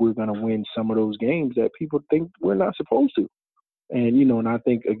I think we're going to win some of those games that people think we're not supposed to. And, and I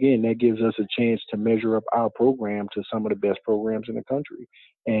think, again, that gives us a chance to measure up our program to some of the best programs in the country.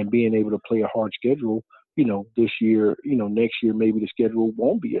 And being able to play a hard schedule, this year, next year, maybe the schedule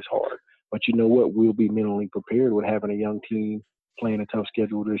won't be as hard. But you know what? We'll be mentally prepared with having a young team playing a tough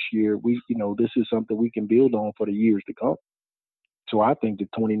schedule this year. This is something we can build on for the years to come. So I think the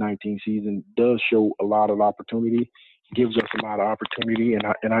 2019 season does show a lot of opportunity, gives us a lot of opportunity,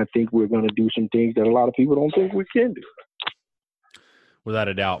 and I think we're going to do some things that a lot of people don't think we can do. Without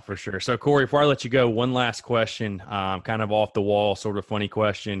a doubt, for sure. So, Corey, before I let you go, one last question, kind of off the wall, sort of funny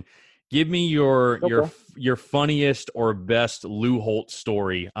question. Give me your funniest or best Lou Holtz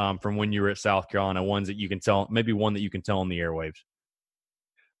story from when you were at South Carolina, ones that you can tell, maybe one that you can tell on the airwaves.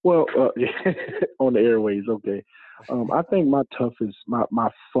 Well, on the airwaves, okay. I think my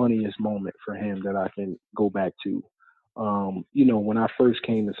funniest moment for him that I can go back to, when I first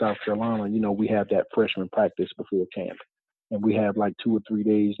came to South Carolina, we have that freshman practice before camp. And we have like 2 or 3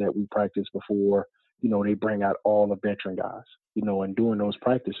 days that we practice before, they bring out all the veteran guys, and during those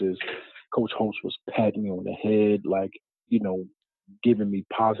practices, Coach Holtz was patting me on the head, like, giving me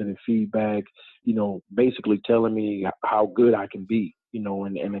positive feedback, basically telling me how good I can be, and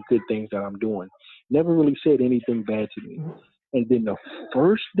the good things that I'm doing. Never really said anything bad to me. And then the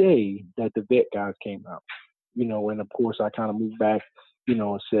first day that the vet guys came out, and of course I kind of moved back,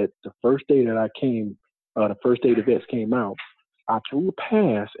 and said the first day that I came, the first day the vets came out, I threw a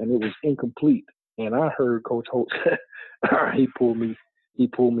pass and it was incomplete. And I heard Coach Holtz, he pulled me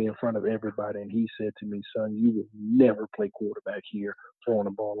in front of everybody and he said to me, son, you will never play quarterback here throwing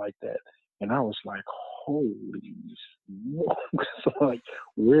a ball like that. And I was like, holy smokes. Like,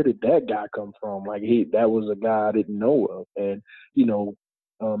 where did that guy come from? Like, that was a guy I didn't know of. And,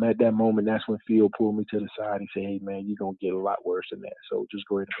 at that moment, that's when Phil pulled me to the side and said, hey, man, you're going to get a lot worse than that. So just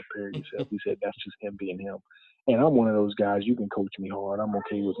go ahead and prepare yourself. He said, that's just him being him. And I'm one of those guys, you can coach me hard. I'm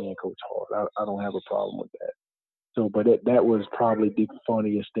okay with being coached hard. I don't have a problem with that. So, but that was probably the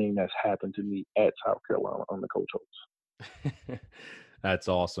funniest thing that's happened to me at South Carolina under Coach Holtz. That's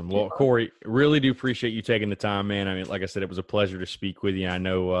awesome. Well, Corey, really do appreciate you taking the time, man. I mean, like I said, it was a pleasure to speak with you. I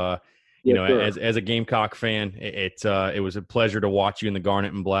know, as a Gamecock fan, it was a pleasure to watch you in the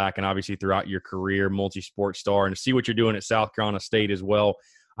Garnet and Black, and obviously throughout your career, multi-sport star, and to see what you're doing at South Carolina State as well.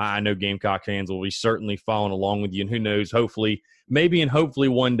 I know Gamecock fans will be certainly following along with you, and who knows, hopefully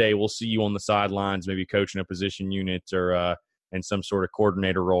one day we'll see you on the sidelines, maybe coaching a position unit or in some sort of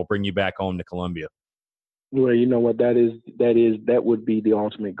coordinator role, bring you back home to Columbia. Well, you know what, that would be the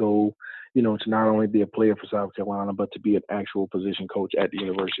ultimate goal, to not only be a player for South Carolina, but to be an actual position coach at the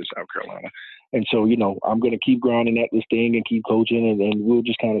University of South Carolina. And so, I'm going to keep grinding at this thing and keep coaching, and we'll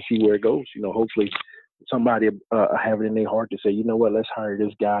just kind of see where it goes. Hopefully somebody have it in their heart to say, you know what, let's hire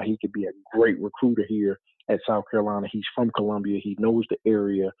this guy. He could be a great recruiter here at South Carolina. He's from Columbia. He knows the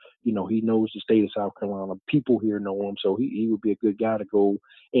area. He knows the state of South Carolina. People here know him. So he would be a good guy to go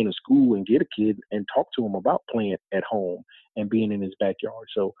into school and get a kid and talk to him about playing at home and being in his backyard.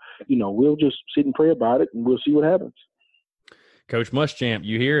 So, we'll just sit and pray about it and we'll see what happens. Coach Muschamp,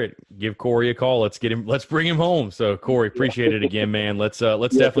 you hear it. Give Corey a call. Let's bring him home. So, Corey, appreciate it again, man. Let's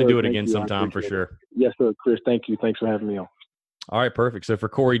definitely do it again sometime for sure. Yes, sir, Chris. Thank you. Thanks for having me on. All right, perfect. So for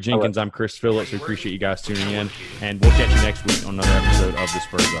Corey Jenkins, I'm Chris Phillips. We appreciate you guys tuning in, and we'll catch you next week on another episode of the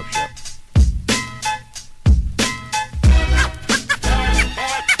Spurs Up Show.